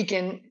 we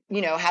can,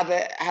 have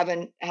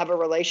a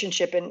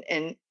relationship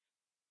and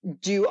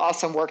do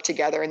awesome work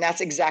together. And that's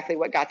exactly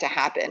what got to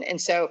happen.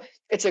 And so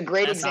it's a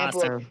great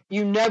example of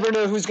you never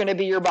know who's going to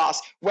be your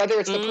boss, whether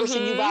it's the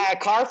person you buy a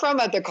car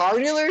from at the car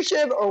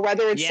dealership or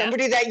whether it's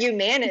somebody that you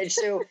manage.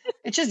 So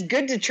it's just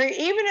good to treat,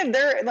 even if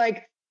they're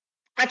like,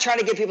 I try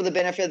to give people the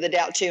benefit of the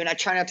doubt too. And I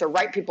try not to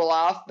write people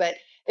off, but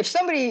if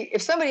somebody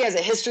has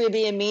a history of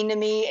being mean to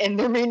me and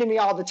they're mean to me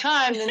all the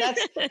time, then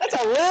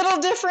that's a little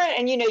different.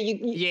 And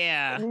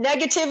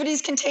negativity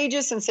is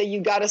contagious, and so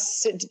you got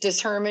to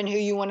determine who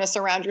you want to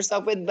surround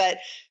yourself with. But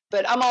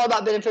I'm all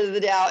about benefit of the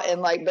doubt, and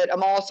but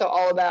I'm also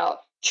all about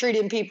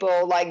treating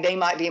people like they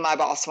might be my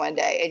boss one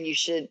day, and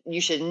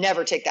you should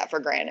never take that for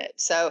granted.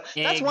 So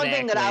that's one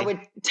thing that I would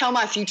tell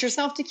my future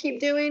self to keep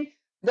doing.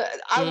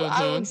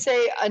 I would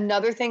say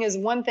another thing is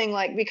one thing,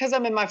 like, because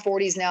I'm in my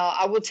 40s now,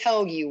 I will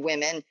tell you,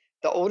 women,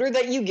 the older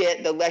that you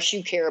get, the less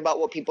you care about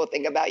what people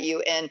think about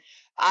you. And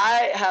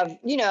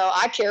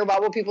I care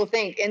about what people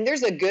think. And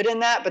there's a good in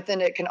that, but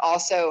then it can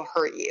also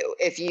hurt you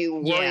if you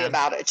worry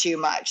about it too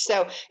much.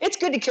 So it's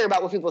good to care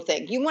about what people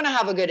think. You want to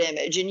have a good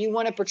image and you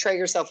want to portray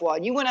yourself well.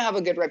 And you want to have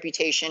a good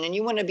reputation and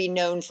you want to be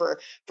known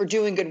for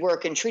doing good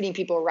work and treating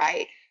people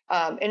right.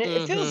 And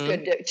it feels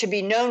good to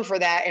be known for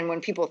that. And when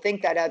people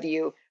think that of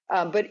you,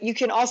 but you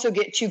can also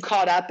get too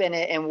caught up in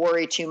it and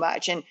worry too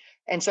much.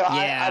 And so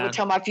I would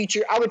tell my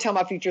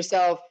future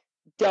self,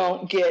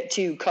 don't get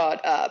too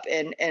caught up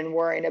and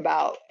worrying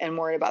about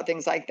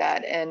things like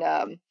that. And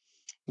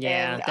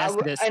that's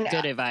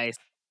good advice.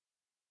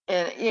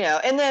 And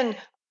and then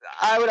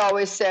I would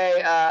always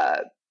say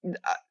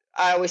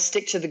I always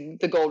stick to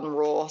the golden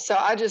rule. So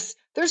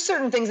there's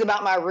certain things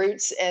about my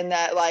roots and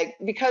that, like,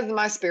 because of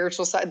my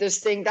spiritual side, this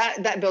thing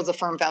that builds a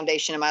firm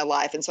foundation in my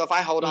life. And so if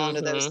I hold on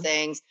to those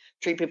things,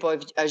 treat people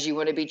as you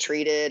want to be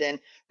treated, and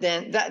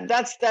then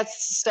that's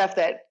stuff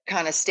that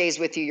kind of stays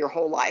with you your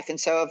whole life. And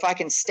so if I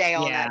can stay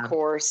on that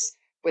course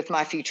with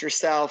my future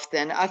self,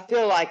 then I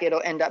feel like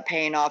it'll end up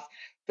paying off.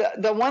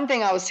 The one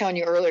thing I was telling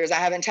you earlier is I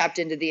haven't tapped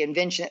into the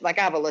invention. Like,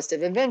 I have a list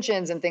of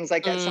inventions and things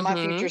like that. So my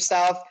future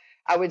self,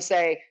 I would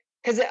say,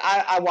 because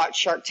I watch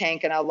Shark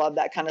Tank and I love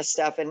that kind of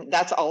stuff. And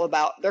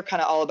they're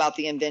kind of all about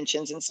the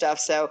inventions and stuff.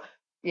 So,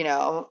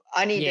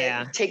 I need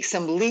to take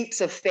some leaps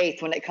of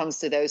faith when it comes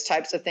to those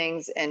types of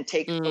things and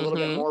take a little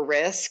bit more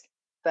risk.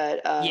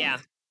 But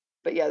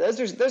those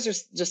are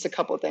just a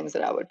couple of things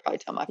that I would probably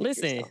tell my future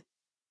self.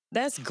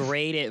 That's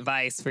great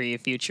advice for your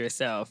future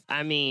self.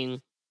 I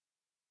mean,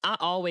 I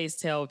always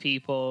tell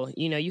people,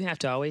 you have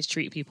to always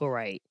treat people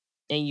right.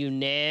 And you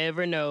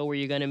never know where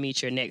you're going to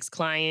meet your next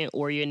client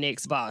or your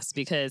next boss.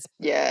 Because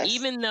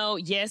even though,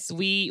 yes,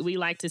 we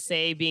like to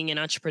say being an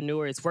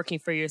entrepreneur is working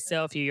for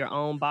yourself, you're your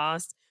own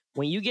boss.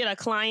 When you get a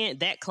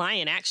client, that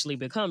client actually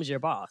becomes your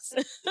boss.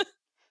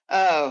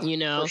 Oh, You for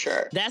know,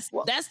 sure.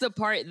 Well, that's the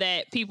part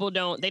that people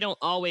they don't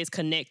always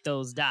connect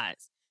those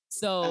dots.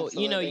 So,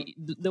 absolutely.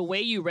 the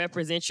way you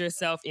represent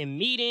yourself in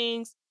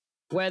meetings,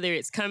 whether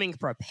it's coming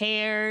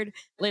prepared,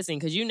 listen,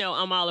 because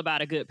I'm all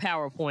about a good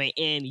PowerPoint,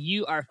 and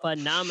you are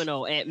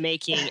phenomenal at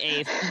making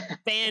a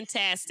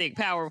fantastic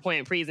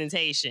PowerPoint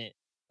presentation.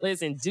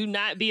 Listen, do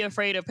not be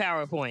afraid of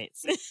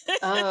PowerPoints.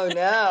 Oh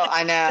no,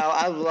 I know.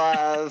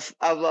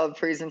 I love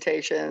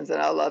presentations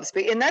and I love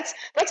speak. And that's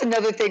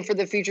another thing for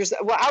the future.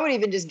 Well, I would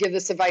even just give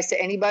this advice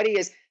to anybody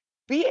is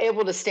be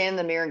able to stand in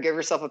the mirror and give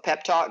yourself a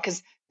pep talk,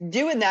 because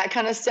doing that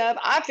kind of stuff,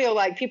 I feel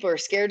like people are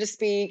scared to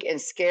speak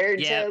and scared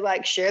to Yep.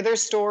 like share their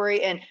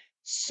story. And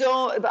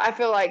so I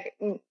feel like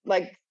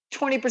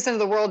 20% of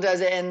the world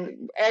does it,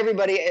 and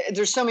everybody,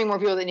 there's so many more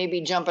people that need to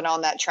be jumping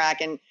on that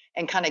track and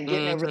kind of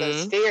getting over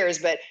those Mm-hmm. fears.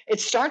 But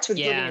it starts with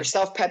giving Yeah.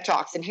 yourself pep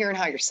talks and hearing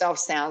how yourself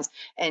sounds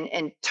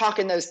and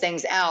talking those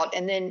things out.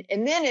 And then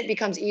it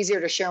becomes easier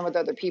to share them with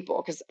other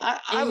people. Cause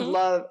I would Mm-hmm.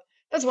 love,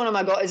 that's one of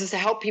my goals, is just to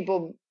help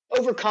people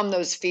overcome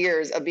those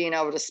fears of being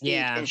able to speak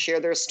Yeah. and share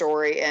their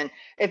story. And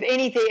if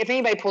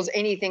anybody pulls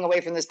anything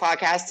away from this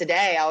podcast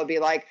today, I would be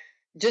like,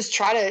 just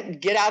try to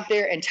get out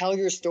there and tell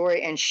your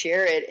story and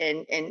share it.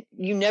 And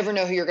you never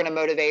know who you're going to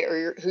motivate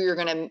or who you're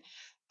going to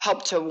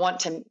help to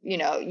want to,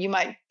 you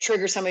might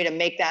trigger somebody to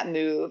make that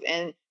move.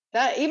 And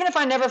that, even if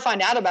I never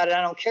find out about it,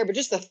 I don't care. But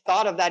just the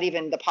thought of that,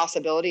 even the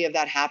possibility of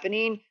that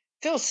happening,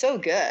 feels so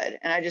good.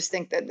 And I just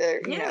think that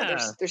Yeah.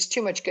 there's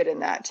too much good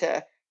in that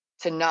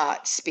to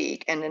not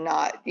speak and to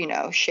not,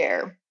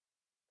 share.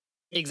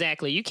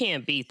 Exactly. You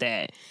can't beat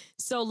that.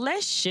 So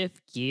let's shift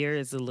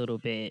gears a little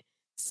bit.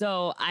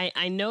 So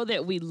I know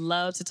that we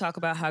love to talk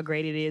about how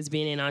great it is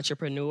being an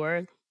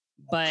entrepreneur,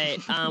 but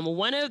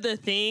one of the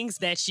things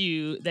that's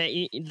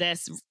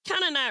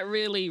kind of not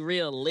really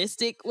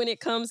realistic when it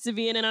comes to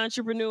being an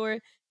entrepreneur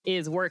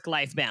is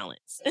work-life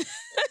balance.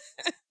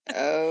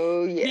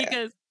 Oh yeah.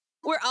 Because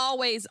we're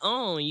always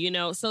on.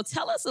 So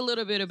tell us a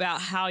little bit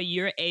about how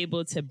you're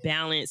able to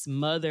balance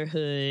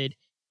motherhood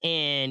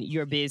and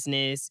your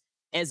business,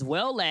 as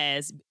well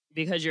as,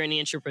 because you're an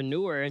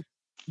entrepreneur,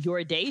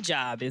 your day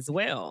job as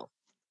well.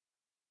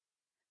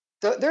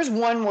 So there's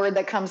one word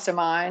that comes to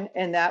mind,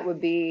 and that would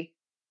be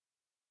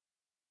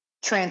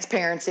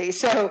transparency.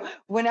 So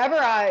whenever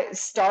I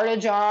start a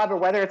job, or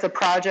whether it's a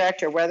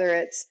project, or whether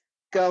it's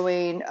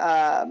going,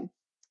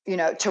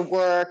 to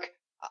work,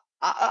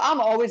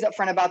 I'm always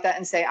upfront about that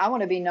and say, I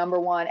want to be number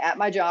one at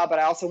my job, but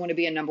I also want to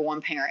be a number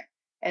one parent.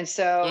 And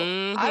so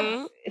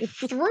Mm-hmm.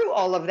 through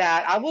all of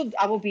that, I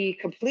will be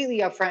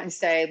completely upfront and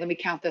say, let me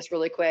count this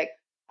really quick.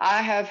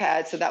 I have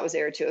had, so that was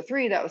Air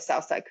 203, that was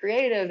Southside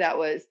Creative, that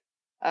was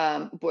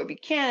Boy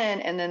Buchanan,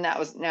 and then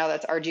that's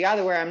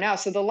RGI, where I'm now.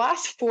 So the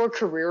last 4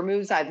 career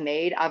moves I've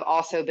made, I've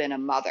also been a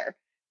mother.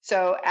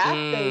 So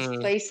at those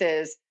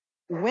places,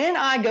 when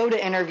I go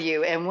to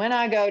interview and when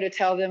I go to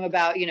tell them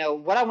about,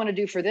 what I want to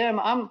do for them,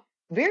 I'm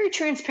very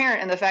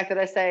transparent in the fact that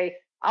I say,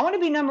 I want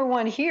to be number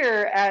one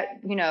here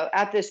at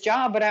this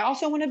job, but I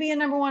also want to be a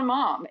number one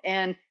mom.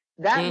 And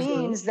that Mm-hmm.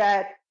 means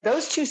that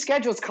those two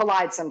schedules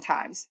collide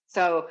sometimes.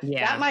 So that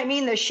Yeah. might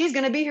mean that she's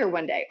going to be here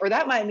one day, or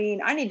that might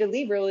mean I need to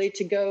leave early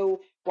to go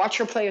watch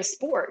her play a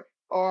sport,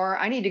 or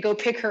I need to go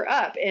pick her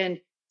up. And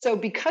so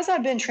because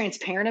I've been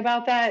transparent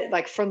about that,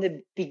 like from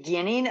the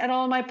beginning at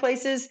all of my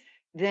places,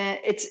 then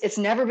it's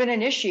never been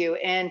an issue.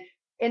 And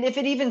if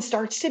it even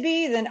starts to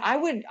be, then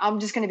I'm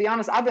just going to be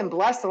honest. I've been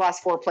blessed the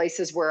last 4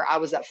 places where I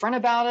was upfront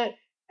about it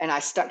and I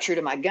stuck true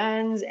to my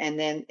guns, and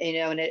then,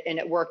 and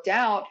it worked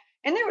out.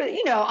 And there were,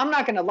 I'm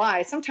not going to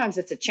lie. Sometimes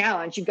it's a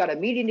challenge. You've got a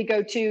meeting to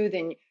go to,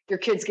 then your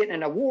kid's getting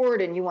an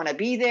award and you want to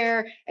be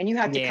there, and you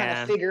have to kind of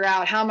Yeah. figure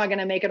out, how am I going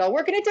to make it all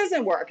work? And it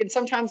doesn't work. And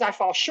sometimes I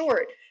fall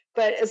short,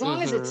 but as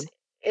long as Mm-hmm.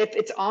 if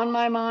it's on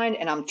my mind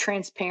and I'm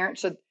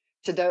transparent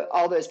to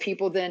all those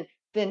people, then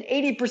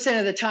 80%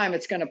 of the time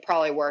it's going to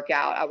probably work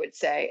out, I would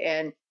say.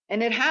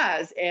 And it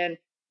has. And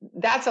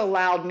that's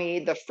allowed me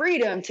the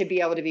freedom to be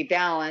able to be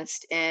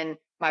balanced in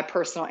my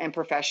personal and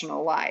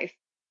professional life.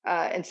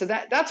 And so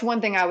that's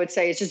one thing I would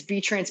say, is just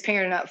be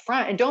transparent and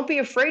upfront, and don't be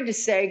afraid to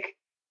say,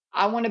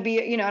 I want to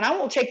be, and I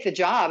won't take the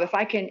job if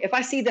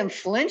I see them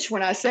flinch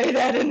when I say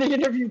that in the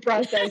interview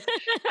process.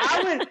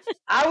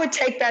 I would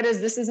take that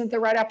as, this isn't the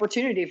right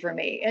opportunity for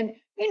me. And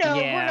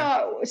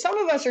Yeah. some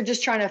of us are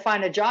just trying to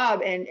find a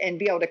job and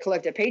be able to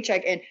collect a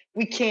paycheck, and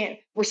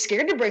we're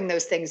scared to bring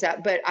those things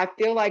up. But I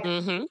feel like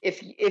Mm-hmm.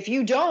 if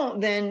you don't,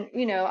 then,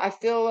 I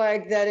feel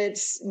like that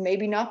it's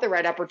maybe not the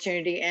right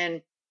opportunity.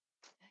 And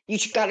you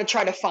got to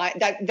try to find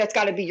that. That's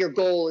got to be your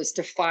goal, is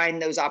to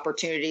find those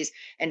opportunities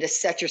and to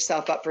set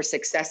yourself up for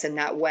success in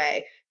that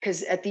way.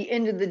 Because at the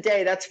end of the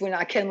day, that's when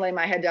I can lay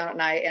my head down at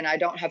night and I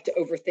don't have to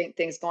overthink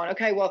things, going,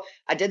 okay, well,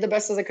 I did the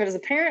best as I could as a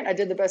parent. I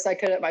did the best I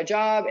could at my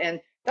job.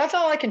 And that's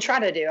all I can try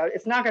to do.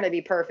 It's not going to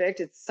be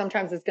perfect.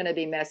 Sometimes it's going to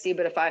be messy,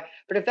 but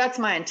if that's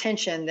my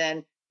intention,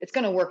 then it's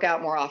going to work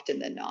out more often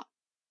than not.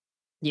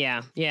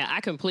 Yeah. Yeah.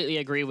 I completely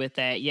agree with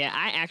that. Yeah.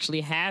 I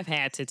actually have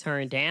had to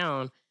turn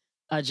down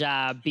a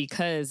job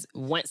because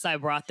once I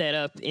brought that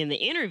up in the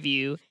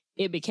interview,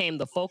 it became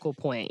the focal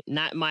point,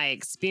 not my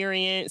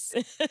experience.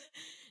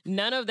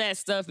 None of that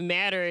stuff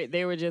mattered.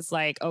 They were just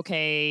like,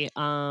 okay,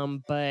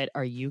 but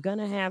are you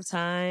gonna have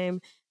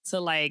time to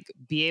like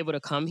be able to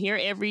come here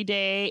every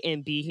day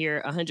and be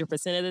here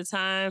 100% of the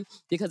time?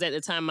 Because at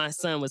the time my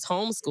son was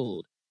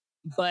homeschooled.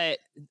 But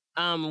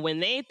when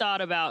they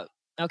thought about,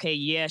 okay,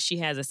 yeah, she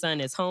has a son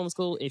that's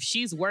homeschooled. If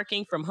she's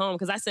working from home,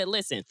 because I said,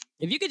 listen,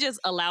 if you could just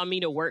allow me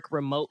to work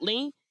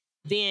remotely,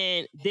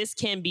 then this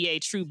can be a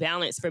true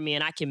balance for me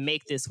and I can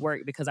make this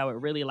work because I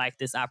would really like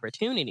this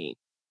opportunity.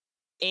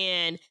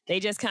 And they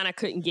just kind of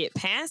couldn't get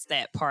past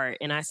that part.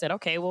 And I said,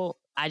 okay, well,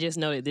 I just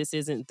know that this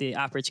isn't the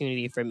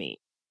opportunity for me.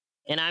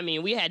 And I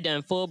mean, we had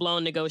done full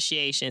blown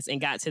negotiations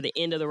and got to the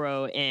end of the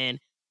road. And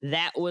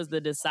that was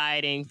the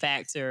deciding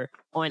factor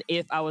on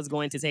if I was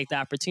going to take the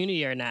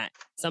opportunity or not.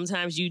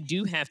 Sometimes you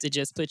do have to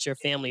just put your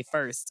family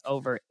first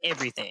over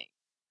everything.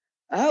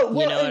 Oh,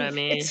 well, you know what I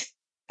mean? it's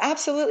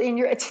absolutely. And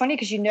it's funny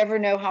because you never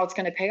know how it's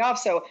going to pay off.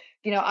 So,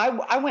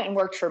 I went and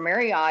worked for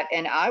Marriott,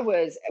 and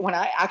when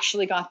I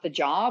actually got the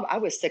job, I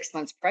was 6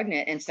 months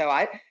pregnant. And so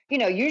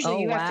usually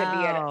Oh, you have to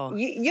be wow.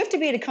 you have to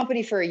be at a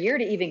company for a year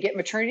to even get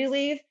maternity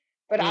leave.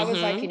 But I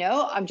was like,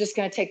 Mm-hmm. I'm just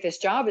going to take this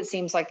job. It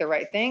seems like the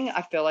right thing.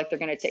 I feel like they're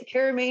going to take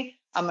care of me.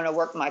 I'm going to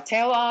work my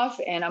tail off,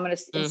 and and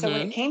so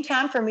when Mm-hmm. it came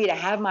time for me to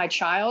have my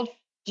child,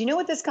 do you know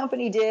what this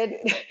company did?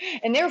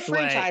 And they're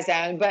What? franchise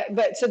owned,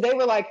 but so they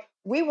were like,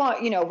 we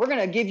want, we're going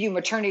to give you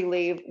maternity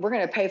leave. We're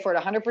going to pay for it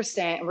 100%.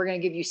 And we're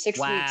going to give you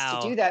 6 weeks to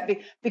do Wow. that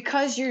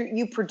because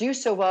you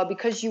produce so well,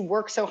 because you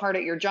work so hard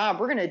at your job.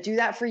 We're going to do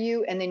that for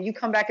you. And then you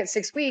come back at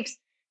 6 weeks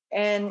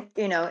and,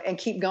 and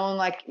keep going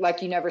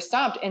like you never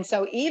stopped. And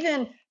so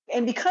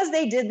and because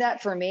they did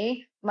that for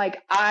me,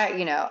 like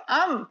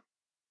I'm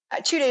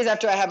 2 days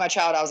after I had my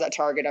child, I was at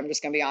Target. I'm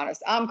just going to be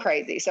honest. I'm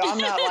crazy. So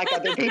I'm not like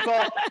other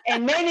people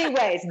in many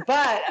ways,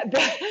 but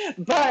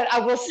I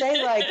will say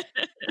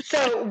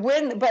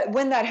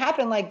when that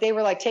happened, like they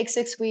were like, take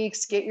 6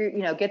 weeks,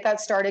 get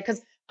that started.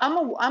 Cause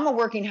I'm a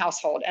working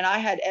household, and I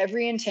had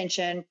every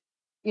intention.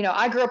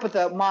 I grew up with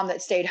a mom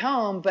that stayed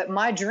home, but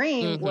my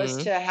dream was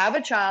Mm-hmm. to have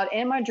a child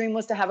and my dream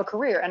was to have a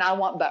career, and I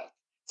want both.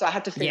 So I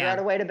had to figure Yeah. out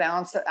a way to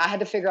balance it. I had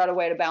to figure out a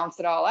way to balance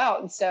it all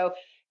out. And so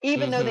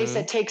even though they Mm-hmm.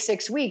 said take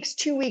 6 weeks,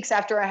 2 weeks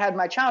after I had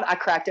my child, I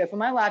cracked open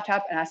my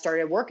laptop and I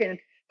started working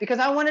because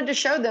I wanted to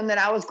show them that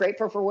I was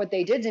grateful for what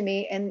they did to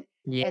me. And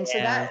so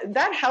Yeah.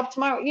 that helped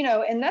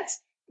and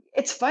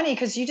it's funny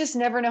because you just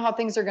never know how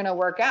things are going to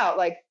work out.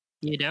 Like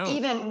You don't.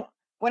 even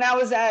when I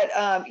was at,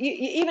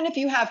 even if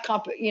you have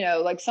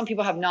like some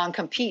people have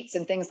non-competes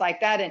and things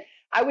like that. And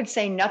I would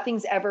say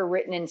nothing's ever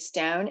written in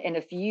stone. And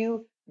if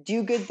you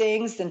do good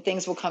things, then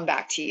things will come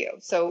back to you.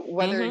 So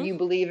whether Mm-hmm. you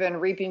believe in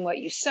reaping what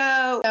you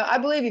sow, I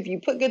believe if you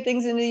put good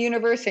things into the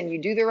universe and you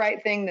do the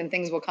right thing, then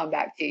things will come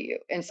back to you.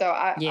 And so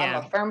I'm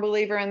a Yeah. firm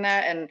believer in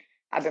that. And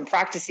I've been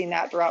practicing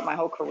that throughout my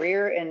whole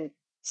career. And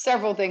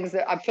several things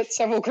that I've put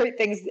several great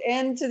things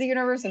into the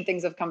universe, and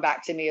things have come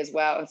back to me as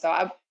well. And so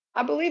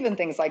I believe in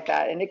things like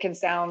that. And it can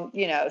sound,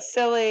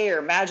 silly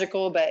or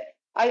magical, but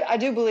I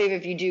do believe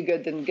if you do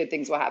good, then good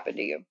things will happen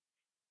to you.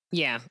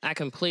 Yeah, I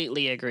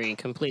completely agree.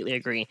 Completely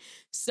agree.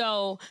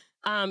 So,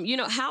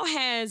 how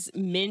has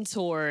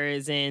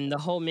mentors and the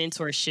whole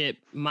mentorship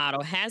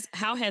model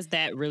how has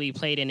that really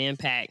played an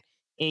impact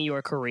in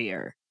your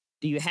career?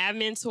 Do you have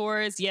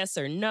mentors? Yes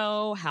or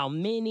no? How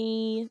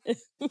many?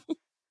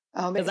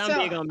 Because I'm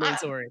So big on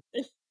mentoring.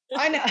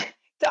 I know.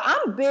 So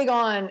I'm big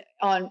on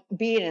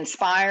being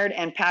inspired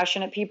and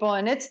passionate people,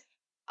 and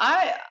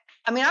I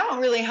I mean I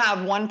don't really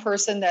have one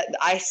person that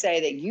I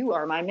say that you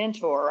are my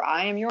mentor, or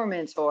I am your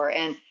mentor,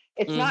 and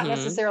it's not Mm-hmm.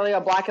 necessarily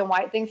a black and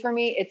white thing for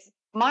me. It's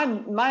my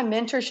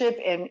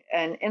mentorship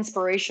and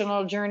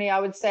inspirational journey, I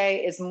would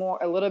say, is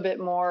a little bit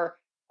more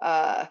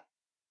uh,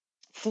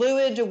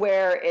 fluid, to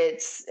where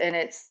it's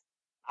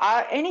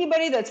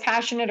anybody that's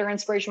passionate or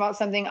inspirational about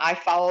something, I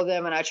follow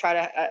them and I try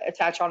to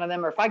attach onto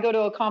them. Or if I go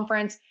to a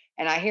conference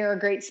and I hear a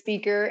great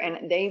speaker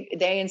and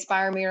they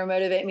inspire me or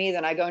motivate me,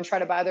 then I go and try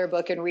to buy their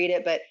book and read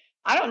it. But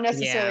I don't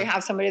necessarily Yeah.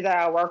 have somebody that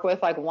I work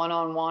with like one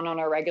on one on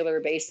a regular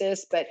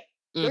basis. But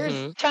there's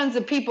Mm-hmm. tons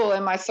of people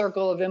in my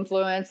circle of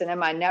influence and in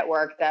my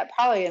network that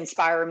probably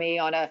inspire me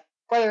on a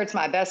whether it's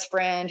my best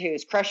friend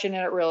who's crushing it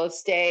at real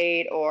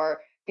estate,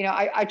 or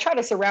I try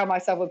to surround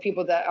myself with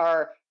people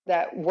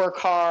that work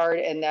hard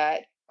and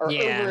that are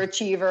Yeah.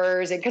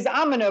 overachievers. And because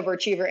I'm an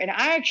overachiever, and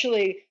I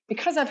actually,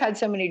 because I've had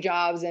so many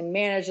jobs and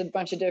managed a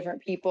bunch of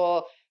different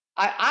people,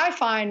 I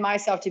find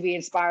myself to be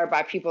inspired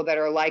by people that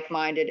are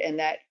like-minded and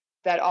that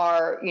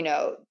are,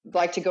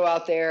 like to go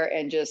out there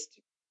and just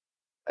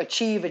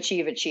achieve,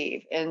 achieve,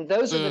 achieve. And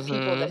those are the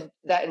people Mm-hmm.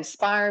 that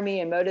inspire me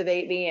and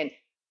motivate me. And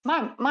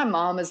my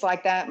mom is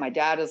like that. My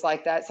dad is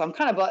like that. So I'm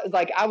kind of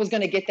like I was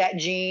going to get that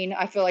gene.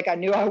 I feel like I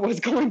knew I was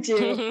going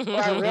to,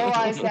 or I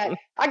realized that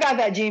I got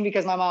that gene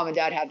because my mom and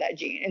dad have that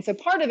gene. And so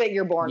part of it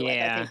you're born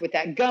with, I Yeah. think, with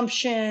that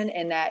gumption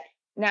and that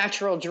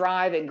natural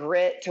drive and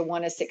grit to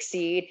want to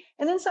succeed.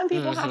 And then some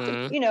people have to,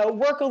 Mm-hmm.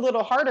 work a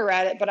little harder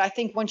at it. But I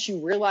think once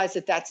you realize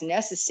that that's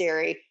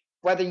necessary,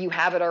 whether you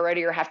have it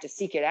already or have to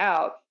seek it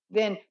out,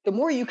 then the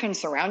more you can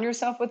surround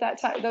yourself with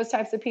those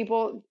types of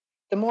people,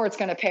 the more it's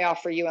going to pay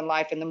off for you in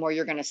life and the more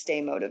you're going to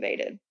stay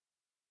motivated.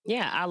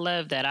 Yeah, I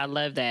love that. I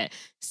love that.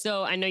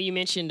 So I know you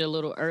mentioned a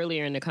little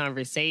earlier in the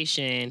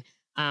conversation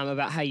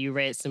about how you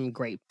read some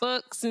great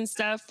books and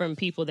stuff from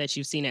people that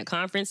you've seen at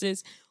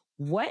conferences.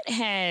 What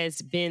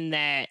has been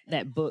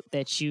that book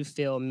that you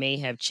feel may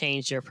have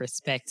changed your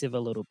perspective a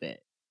little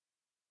bit?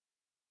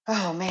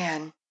 Oh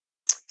man.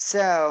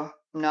 So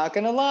I'm not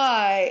going to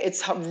lie.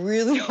 It's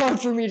really hard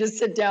for me to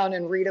sit down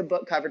and read a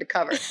book cover to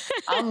cover.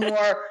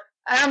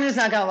 I'm just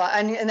not going to lie.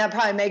 And that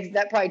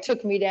probably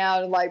took me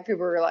down. Like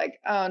people were like,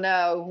 oh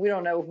no, we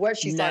don't know what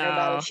she's talking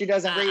about if she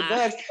doesn't read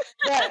books.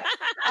 But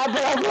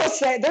I will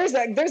say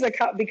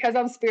because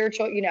I'm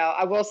spiritual,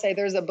 I will say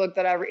there's a book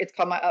that it's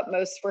called My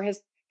Utmost for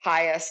His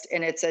Highest,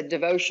 and it's a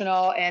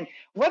devotional. And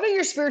whether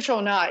you're spiritual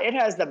or not, it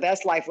has the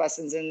best life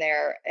lessons in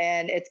there,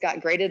 and it's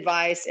got great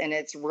advice, and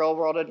it's real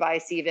world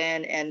advice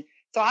even. And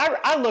so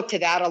I look to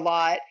that a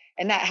lot,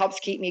 and that helps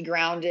keep me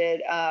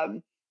grounded.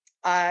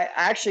 I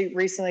actually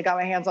recently got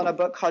my hands on a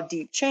book called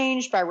Deep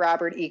Change by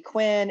Robert E.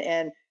 Quinn,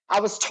 and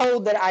I was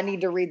told that I need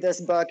to read this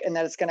book and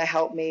that it's going to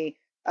help me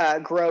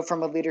grow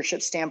from a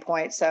leadership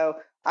standpoint. So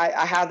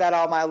I have that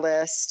on my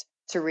list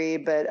to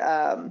read, but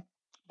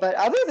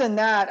other than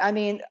that, I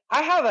mean,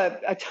 I have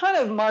a ton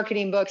of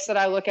marketing books that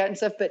I look at and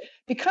stuff, but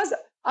because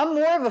I'm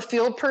more of a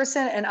field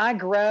person and I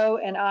grow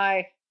and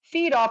I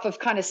feed off of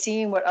kind of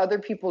seeing what other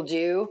people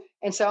do.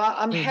 And so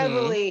I'm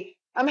heavily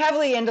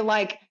into,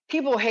 like,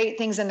 people hate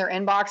things in their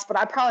inbox, but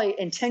I probably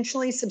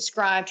intentionally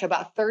subscribe to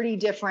about 30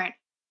 different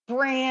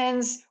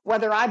brands,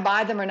 whether I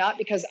buy them or not,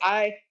 because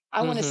I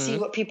want to see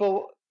what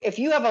people, if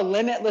you have a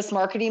limitless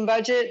marketing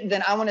budget,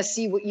 then I want to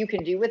see what you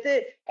can do with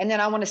it. And then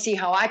I want to see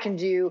how I can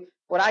do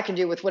what I can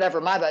do with whatever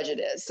my budget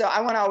is. So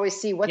I want to always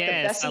see what the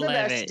best of the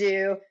best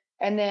do.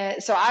 And then,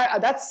 so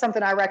that's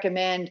something I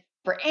recommend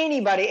for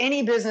anybody,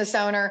 any business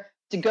owner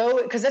to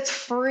go, because it's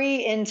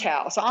free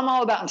intel. So I'm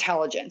all about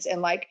intelligence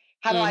and like,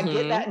 how do I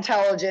get that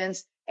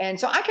intelligence? And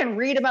so I can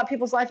read about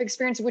people's life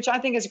experiences, which I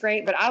think is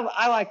great, but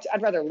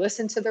I'd rather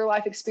listen to their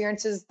life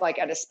experiences, like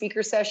at a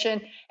speaker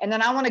session. And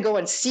then I want to go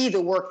and see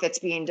the work that's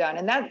being done.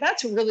 And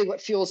that's really what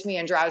fuels me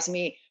and drives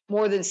me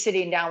more than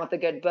sitting down with a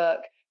good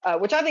book.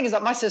 Which I think is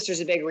that my sister's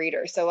a big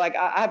reader. So like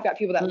I've got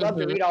people that love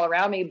to read all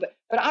around me, but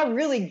I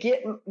really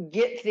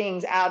get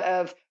things out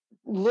of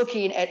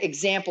looking at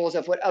examples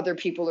of what other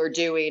people are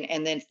doing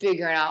and then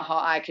figuring out how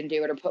I can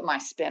do it or put my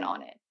spin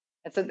on it.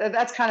 And so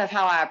that's kind of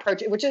how I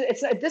approach it, which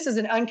is, this is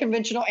an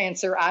unconventional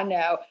answer, I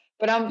know,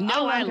 but I'm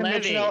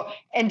unconventional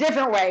in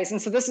different ways. And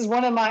so this is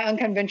one of my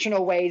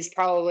unconventional ways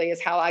probably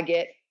is how I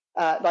get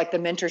like the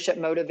mentorship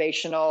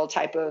motivational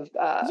type of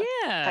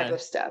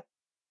stuff.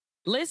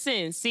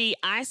 Listen, see,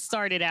 I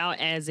started out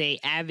as a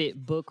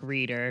avid book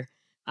reader.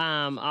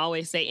 I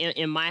always say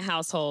in my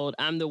household,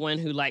 I'm the one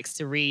who likes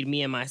to read,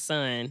 me and my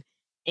son.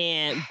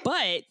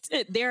 But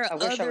there are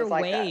other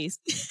ways.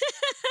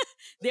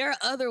 There are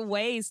other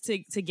ways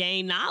to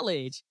gain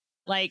knowledge.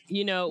 Like,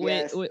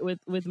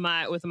 with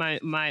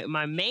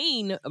my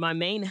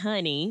main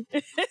honey,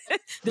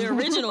 the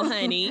original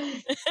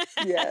honey.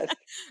 Yes.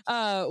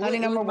 Honey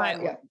number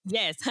one.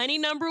 Yes, honey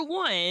number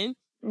one.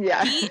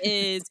 Yeah. He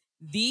is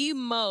the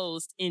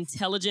most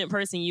intelligent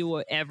person you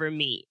will ever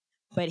meet.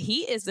 But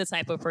he is the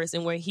type of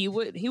person where he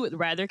would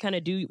rather kind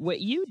of do what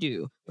you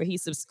do, where he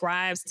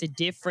subscribes to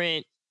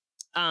different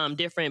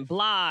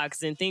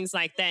blogs and things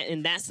like that.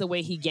 And that's the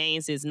way he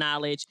gains his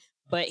knowledge.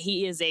 But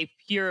he is a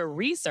pure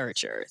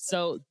researcher.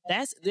 So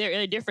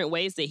there are different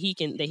ways that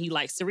he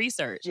likes to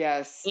research.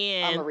 Yes.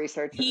 And I'm a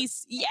researcher.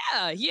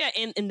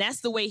 And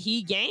that's the way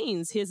he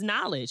gains his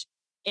knowledge.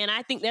 And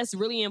I think that's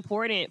really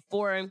important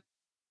for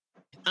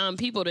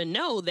people to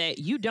know that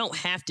you don't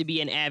have to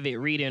be an avid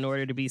reader in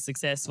order to be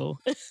successful.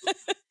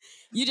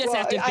 You just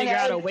have to figure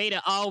out a way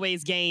to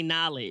always gain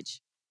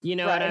knowledge. You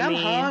know what I mean?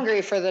 I'm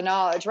hungry for the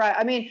knowledge, right?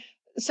 I mean,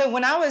 so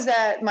when I was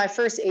at my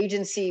first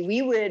agency,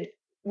 we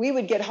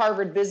would get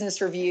Harvard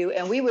Business Review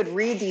and we would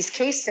read these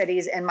case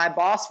studies and my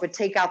boss would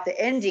take out the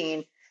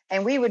ending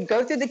and we would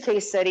go through the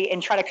case study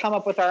and try to come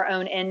up with our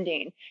own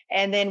ending.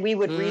 And then we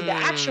would read the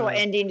actual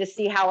ending to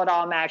see how it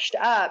all matched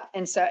up.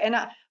 And so,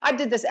 I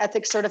did this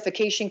ethics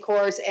certification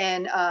course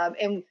and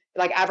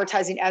like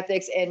advertising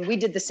ethics. And we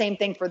did the same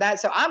thing for that.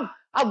 So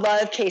I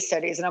love case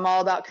studies and I'm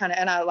all about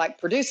and I like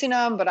producing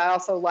them, but I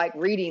also like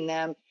reading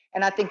them.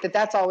 And I think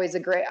that's always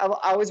I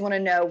always want to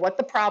know what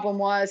the problem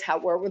was,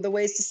 what were the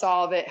ways to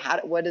solve it?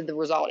 What did the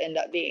result end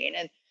up being?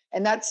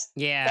 And that's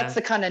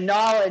the kind of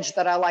knowledge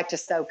that I like to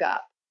soak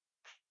up.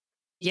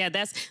 Yeah,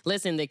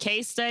 listen, the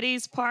case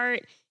studies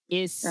part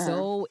is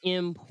so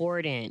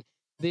important.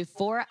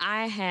 Before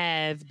I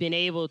have been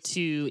able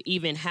to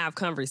even have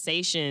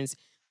conversations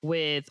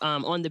with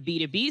on the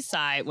B2B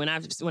side, when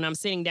I'm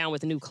sitting down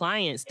with new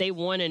clients, they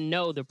want to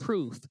know the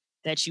proof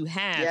that you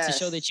have to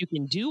show that you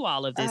can do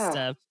all of this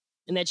stuff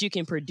and that you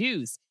can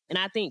produce. And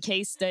I think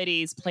case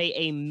studies play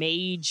a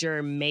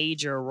major,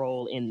 major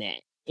role in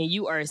that. And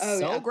you are Oh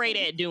so yeah. great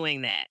at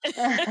doing that.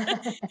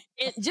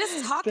 And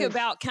just talk The-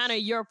 about kind of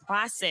your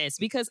process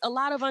because a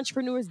lot of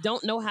entrepreneurs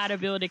don't know how to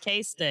build a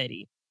case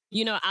study.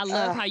 I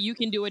love uh, how you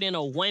can do it in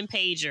a one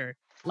pager.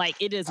 Like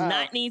it does oh,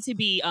 not need to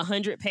be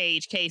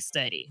 100-page case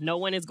study. No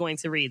one is going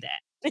to read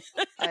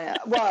that.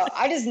 well,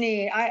 I just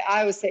need,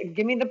 I would say,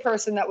 give me the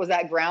person that was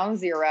at ground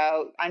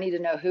zero. I need to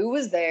know who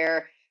was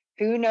there,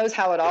 who knows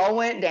how it all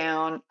went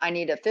down. I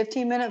need a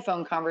 15-minute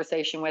phone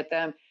conversation with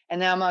them. And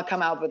then I'm going to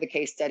come out with a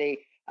case study.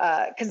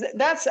 Cause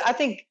I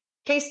think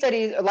case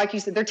studies, like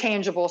you said, they're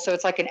tangible. So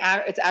it's like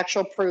it's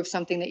actual proof,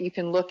 something that you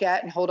can look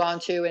at and hold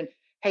on to. And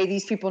hey,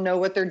 these people know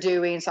what they're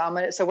doing.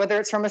 So whether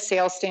it's from a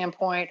sales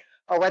standpoint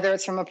or whether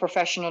it's from a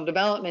professional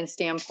development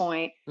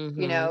standpoint,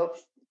 Mm-hmm.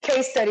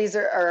 case studies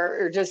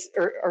are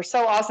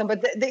so awesome.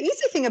 But the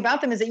easy thing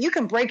about them is that you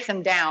can break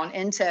them down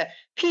into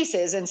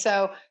pieces. And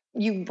so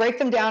you break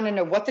them down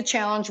into what the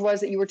challenge was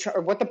that you were,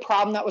 or what the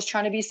problem that was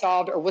trying to be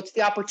solved, or what's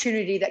the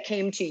opportunity that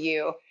came to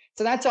you.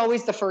 So that's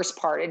always the first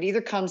part. It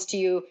either comes to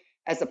you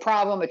as a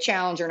problem, a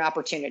challenge, or an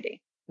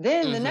opportunity.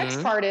 Then the next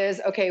Mm-hmm. part is,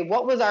 okay,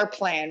 what was our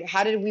plan?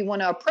 How did we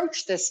want to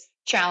approach this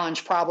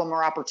challenge, problem,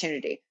 or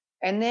opportunity?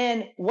 And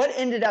then what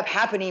ended up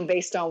happening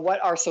based on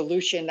what our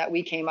solution that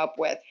we came up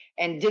with,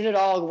 and did it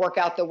all work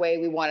out the way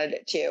we wanted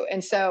it to?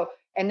 So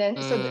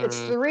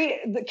it's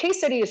the case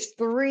study is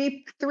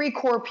three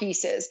core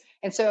pieces.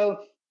 And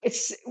so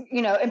it's,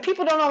 and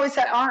people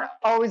aren't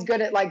always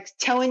good at like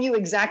telling you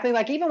exactly,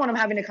 like even when I'm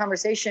having a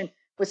conversation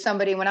with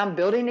somebody, when I'm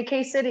building a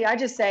case study, I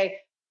just say,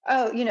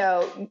 oh,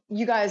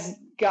 you guys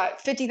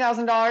got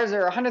 $50,000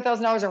 or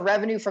 $100,000 in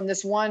revenue from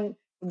this one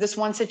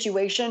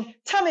situation.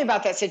 Tell me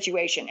about that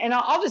situation. And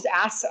I'll just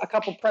ask a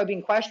couple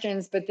probing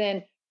questions, but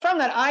then from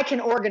that, I can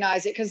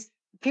organize it, because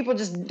people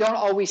just don't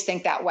always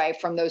think that way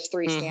from those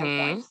three Mm-hmm.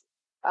 standpoints.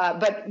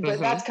 But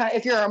Mm-hmm. that's kind of,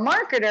 if you're a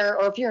marketer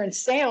or if you're in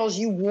sales,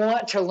 you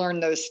want to learn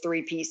those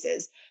three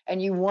pieces,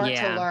 and you want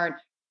to Yeah. learn,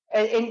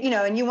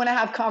 and you want to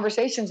have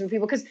conversations with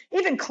people, because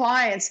even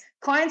clients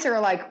are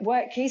like,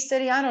 what case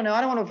study? I don't know.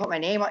 I don't want to put my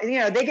name on,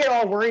 they get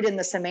all worried in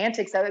the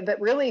semantics of it, but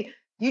really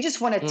you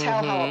just want to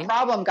tell how a Mm-hmm.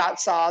 problem got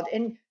solved.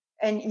 And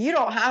you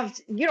don't have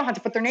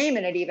to put their name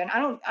in it. Even I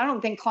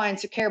don't think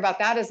clients care about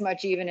that as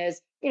much, even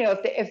as,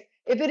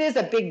 if it is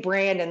a big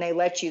brand and they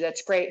let you,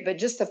 that's great. But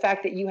just the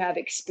fact that you have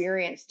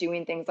experience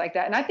doing things like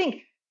that. And I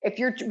think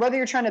whether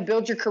you're trying to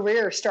build your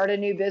career or start a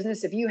new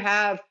business, if you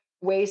have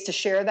ways to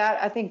share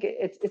that, I think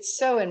it's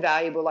so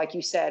invaluable. Like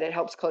you said, it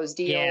helps close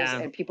deals, Yeah.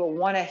 and people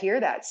want to hear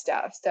that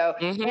stuff. So,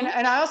 and, Mm-hmm.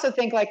 and I also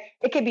think like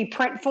it could be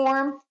print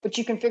form, but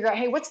you can figure out,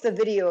 hey, what's the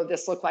video of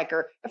this look like?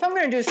 Or if I'm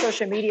going to do a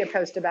social media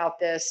post about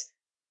this,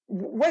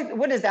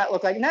 what does that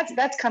look like? And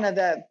that's kind of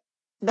the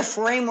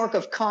framework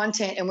of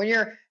content.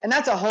 And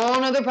that's a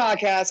whole nother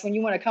podcast, when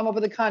you want to come up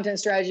with a content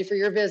strategy for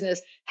your business.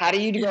 How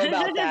do you go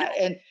about that?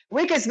 And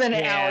we could spend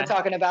an hour Yeah.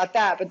 talking about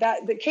that, but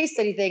the case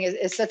study thing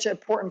is such an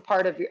important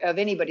part of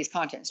anybody's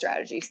content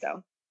strategy.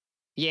 So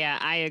Yeah,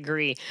 I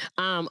agree.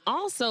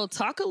 Also,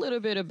 talk a little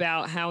bit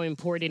about how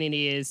important it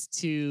is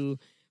to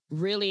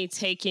really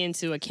take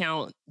into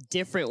account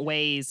different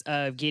ways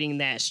of getting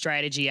that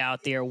strategy out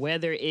there,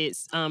 whether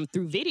it's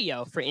through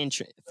video, for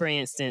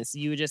instance.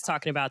 You were just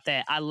talking about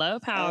that. I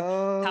love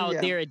oh how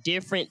yeah. there are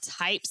different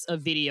types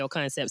of video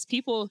concepts.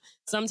 People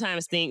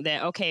sometimes think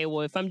that, okay,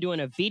 well, if I'm doing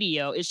a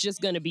video, it's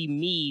just going to be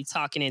me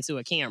talking into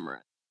a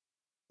camera.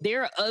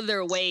 There are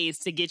other ways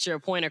to get your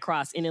point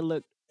across,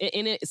 and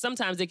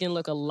sometimes it can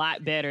look a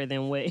lot better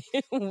than what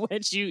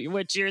what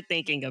you're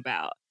thinking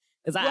about,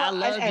 because I Well,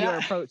 love your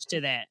approach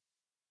to that.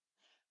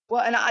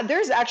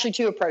 there's actually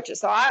two approaches.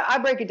 So I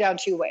break it down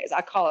two ways.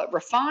 I call it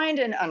refined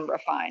and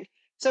unrefined.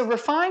 So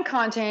refined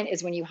content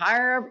is when you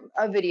hire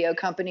a video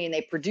company and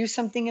they produce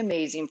something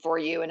amazing for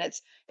you, and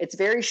it's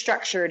very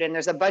structured, and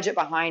there's a budget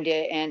behind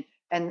it,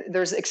 and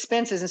there's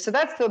expenses. And so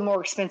that's the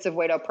more expensive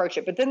way to approach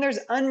it. But then there's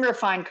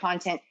unrefined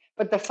content.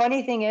 But the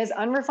funny thing is,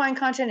 unrefined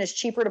content is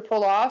cheaper to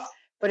pull off,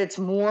 but it's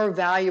more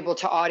valuable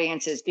to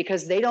audiences,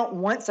 because they don't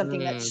want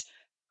something Mm, that's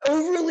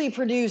overly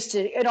produced.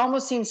 It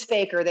almost seems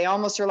fake, or they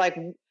almost are like,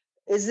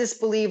 is this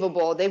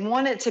believable? They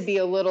want it to be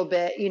a little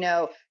bit,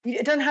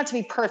 it doesn't have to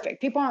be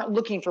perfect. People aren't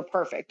looking for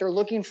perfect. They're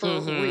looking for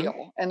mm-hmm.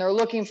 real, and they're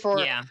looking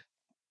for, Yeah.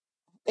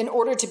 in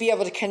order to be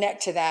able to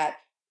connect to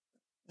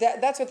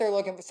that's what they're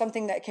looking for.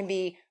 Something that can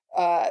be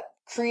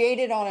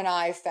created on an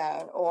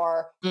iPhone,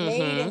 or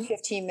made in Mm-hmm.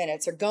 15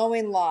 minutes, or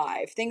going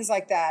live. Things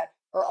like that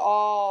are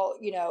all,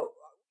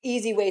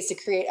 easy ways to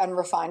create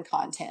unrefined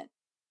content.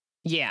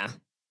 Yeah.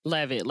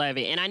 Love it, love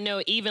it. And I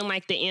know even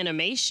like the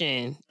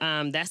animation,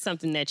 that's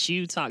something that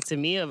you talk to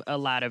me a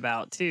lot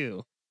about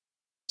too.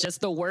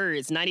 Just the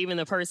words, not even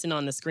the person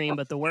on the screen,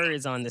 but the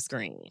words on the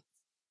screen.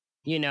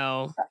 You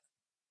know.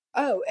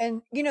 Oh,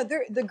 and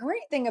the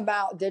great thing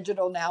about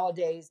digital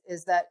nowadays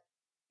is that,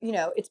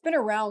 it's been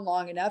around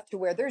long enough to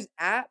where there's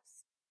apps.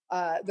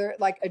 There,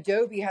 like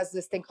Adobe has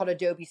this thing called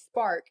Adobe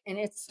Spark, and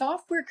it's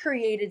software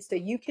created so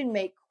you can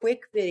make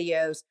quick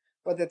videos,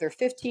 whether they're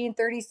 15,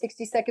 30,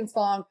 60 seconds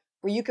long,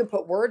 where you can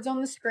put words on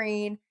the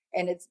screen,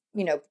 and it's,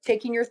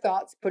 taking your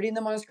thoughts, putting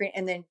them on the screen,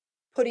 and then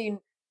putting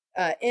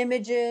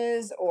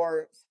images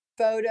or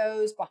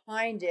photos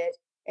behind it,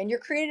 and you're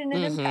creating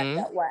an impact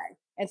that way.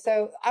 And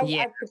so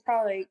I could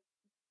probably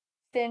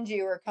send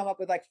you or come up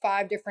with like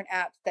 5 different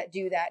apps that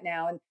do that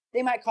now, and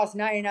they might cost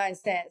 99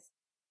 cents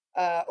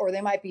or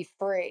they might be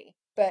free,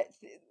 but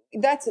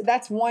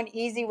that's one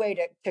easy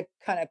way to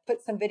kind of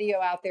put some video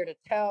out there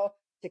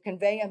to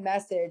convey a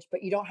message,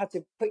 but you don't have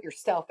to put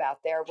yourself out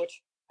there,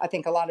 which I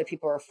think a lot of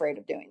people are afraid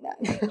of doing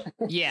that.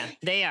 Yeah,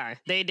 they are.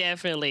 They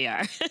definitely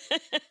are.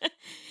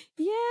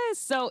 Yeah,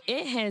 so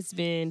it has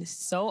been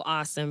so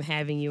awesome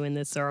having you in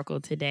the circle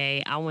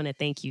today. I want to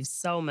thank you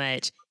so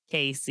much,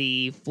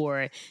 Casey,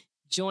 for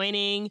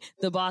joining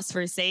the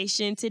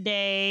Bossversation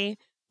today.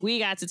 We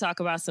got to talk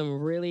about some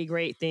really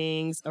great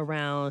things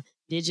around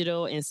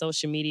digital and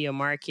social media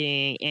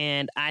marketing,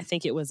 and I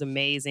think it was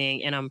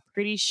amazing. And I'm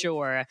pretty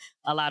sure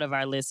a lot of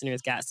our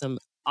listeners got some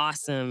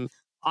awesome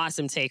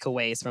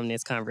takeaways from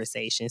this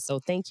conversation. So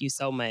thank you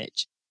so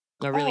much.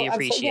 I really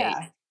appreciate it.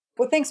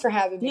 Well, thanks for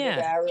having me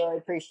today. I really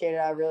appreciate it.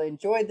 I really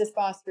enjoyed this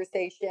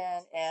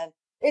Bossversation, and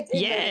it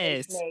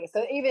motivates me.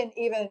 So even,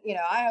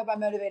 I hope I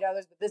motivate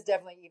others, but this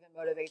definitely even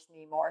motivates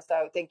me more.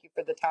 So thank you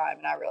for the time,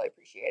 and I really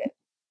appreciate it.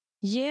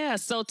 Yeah.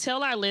 So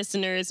tell our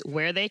listeners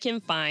where they can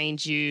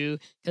find you,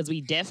 because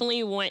we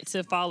definitely want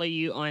to follow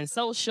you on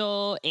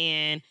social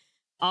and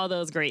all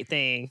those great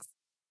things.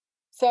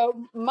 So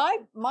I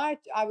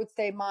would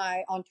say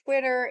on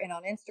Twitter and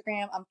on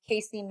Instagram, I'm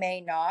Casey May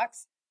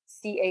Knox,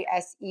 CASEY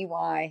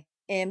MAEKNOX.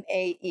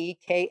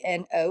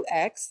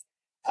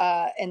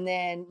 And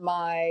then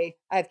I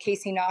have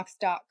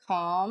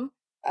CaseyKnox.com,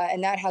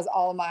 and that has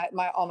all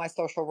my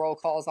social roll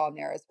calls on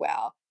there as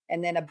well.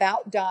 And then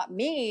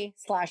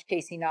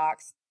about.me/Casey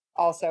Knox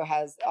also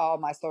has all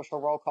my social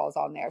roll calls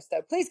on there.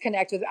 So please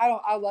connect with.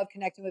 I love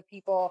connecting with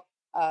people.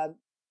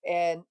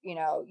 And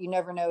you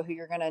never know who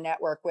you're going to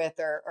network with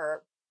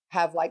or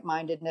have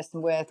like-mindedness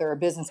with or a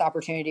business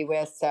opportunity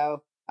with.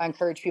 So I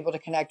encourage people to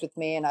connect with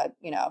me, and I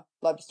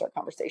love to start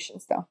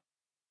conversations. So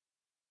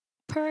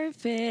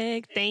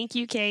perfect. Thank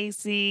you,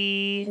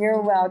 Casey.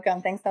 You're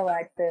welcome. Thanks,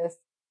 Alexis.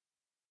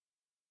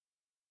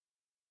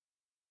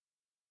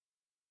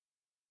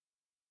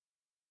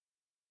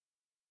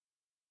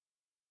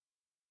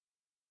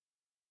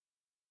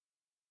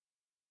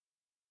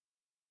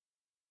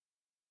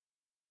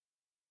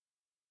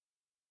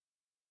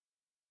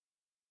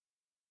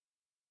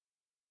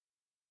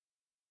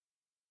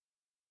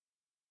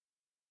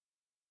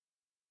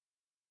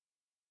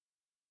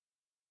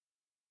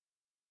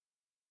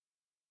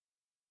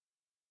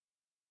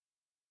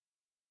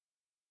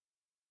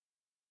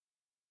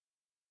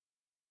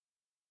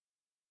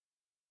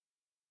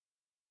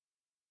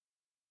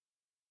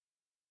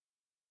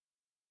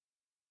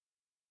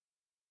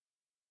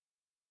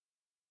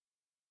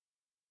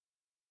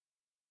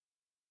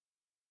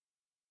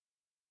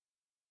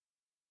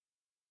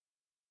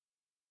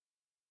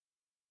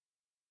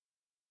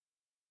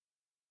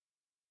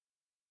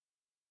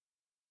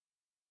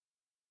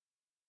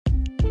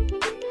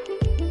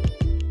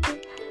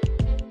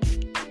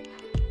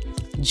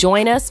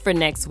 Join us for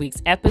next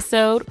week's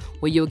episode,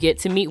 where you'll get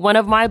to meet one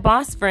of my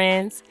boss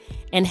friends,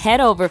 and head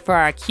over for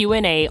our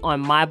Q&A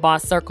on My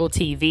Boss Circle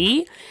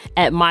TV,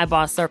 at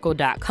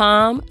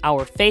mybosscircle.com,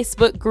 our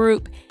Facebook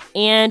group,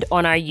 and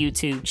on our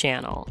YouTube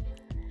channel.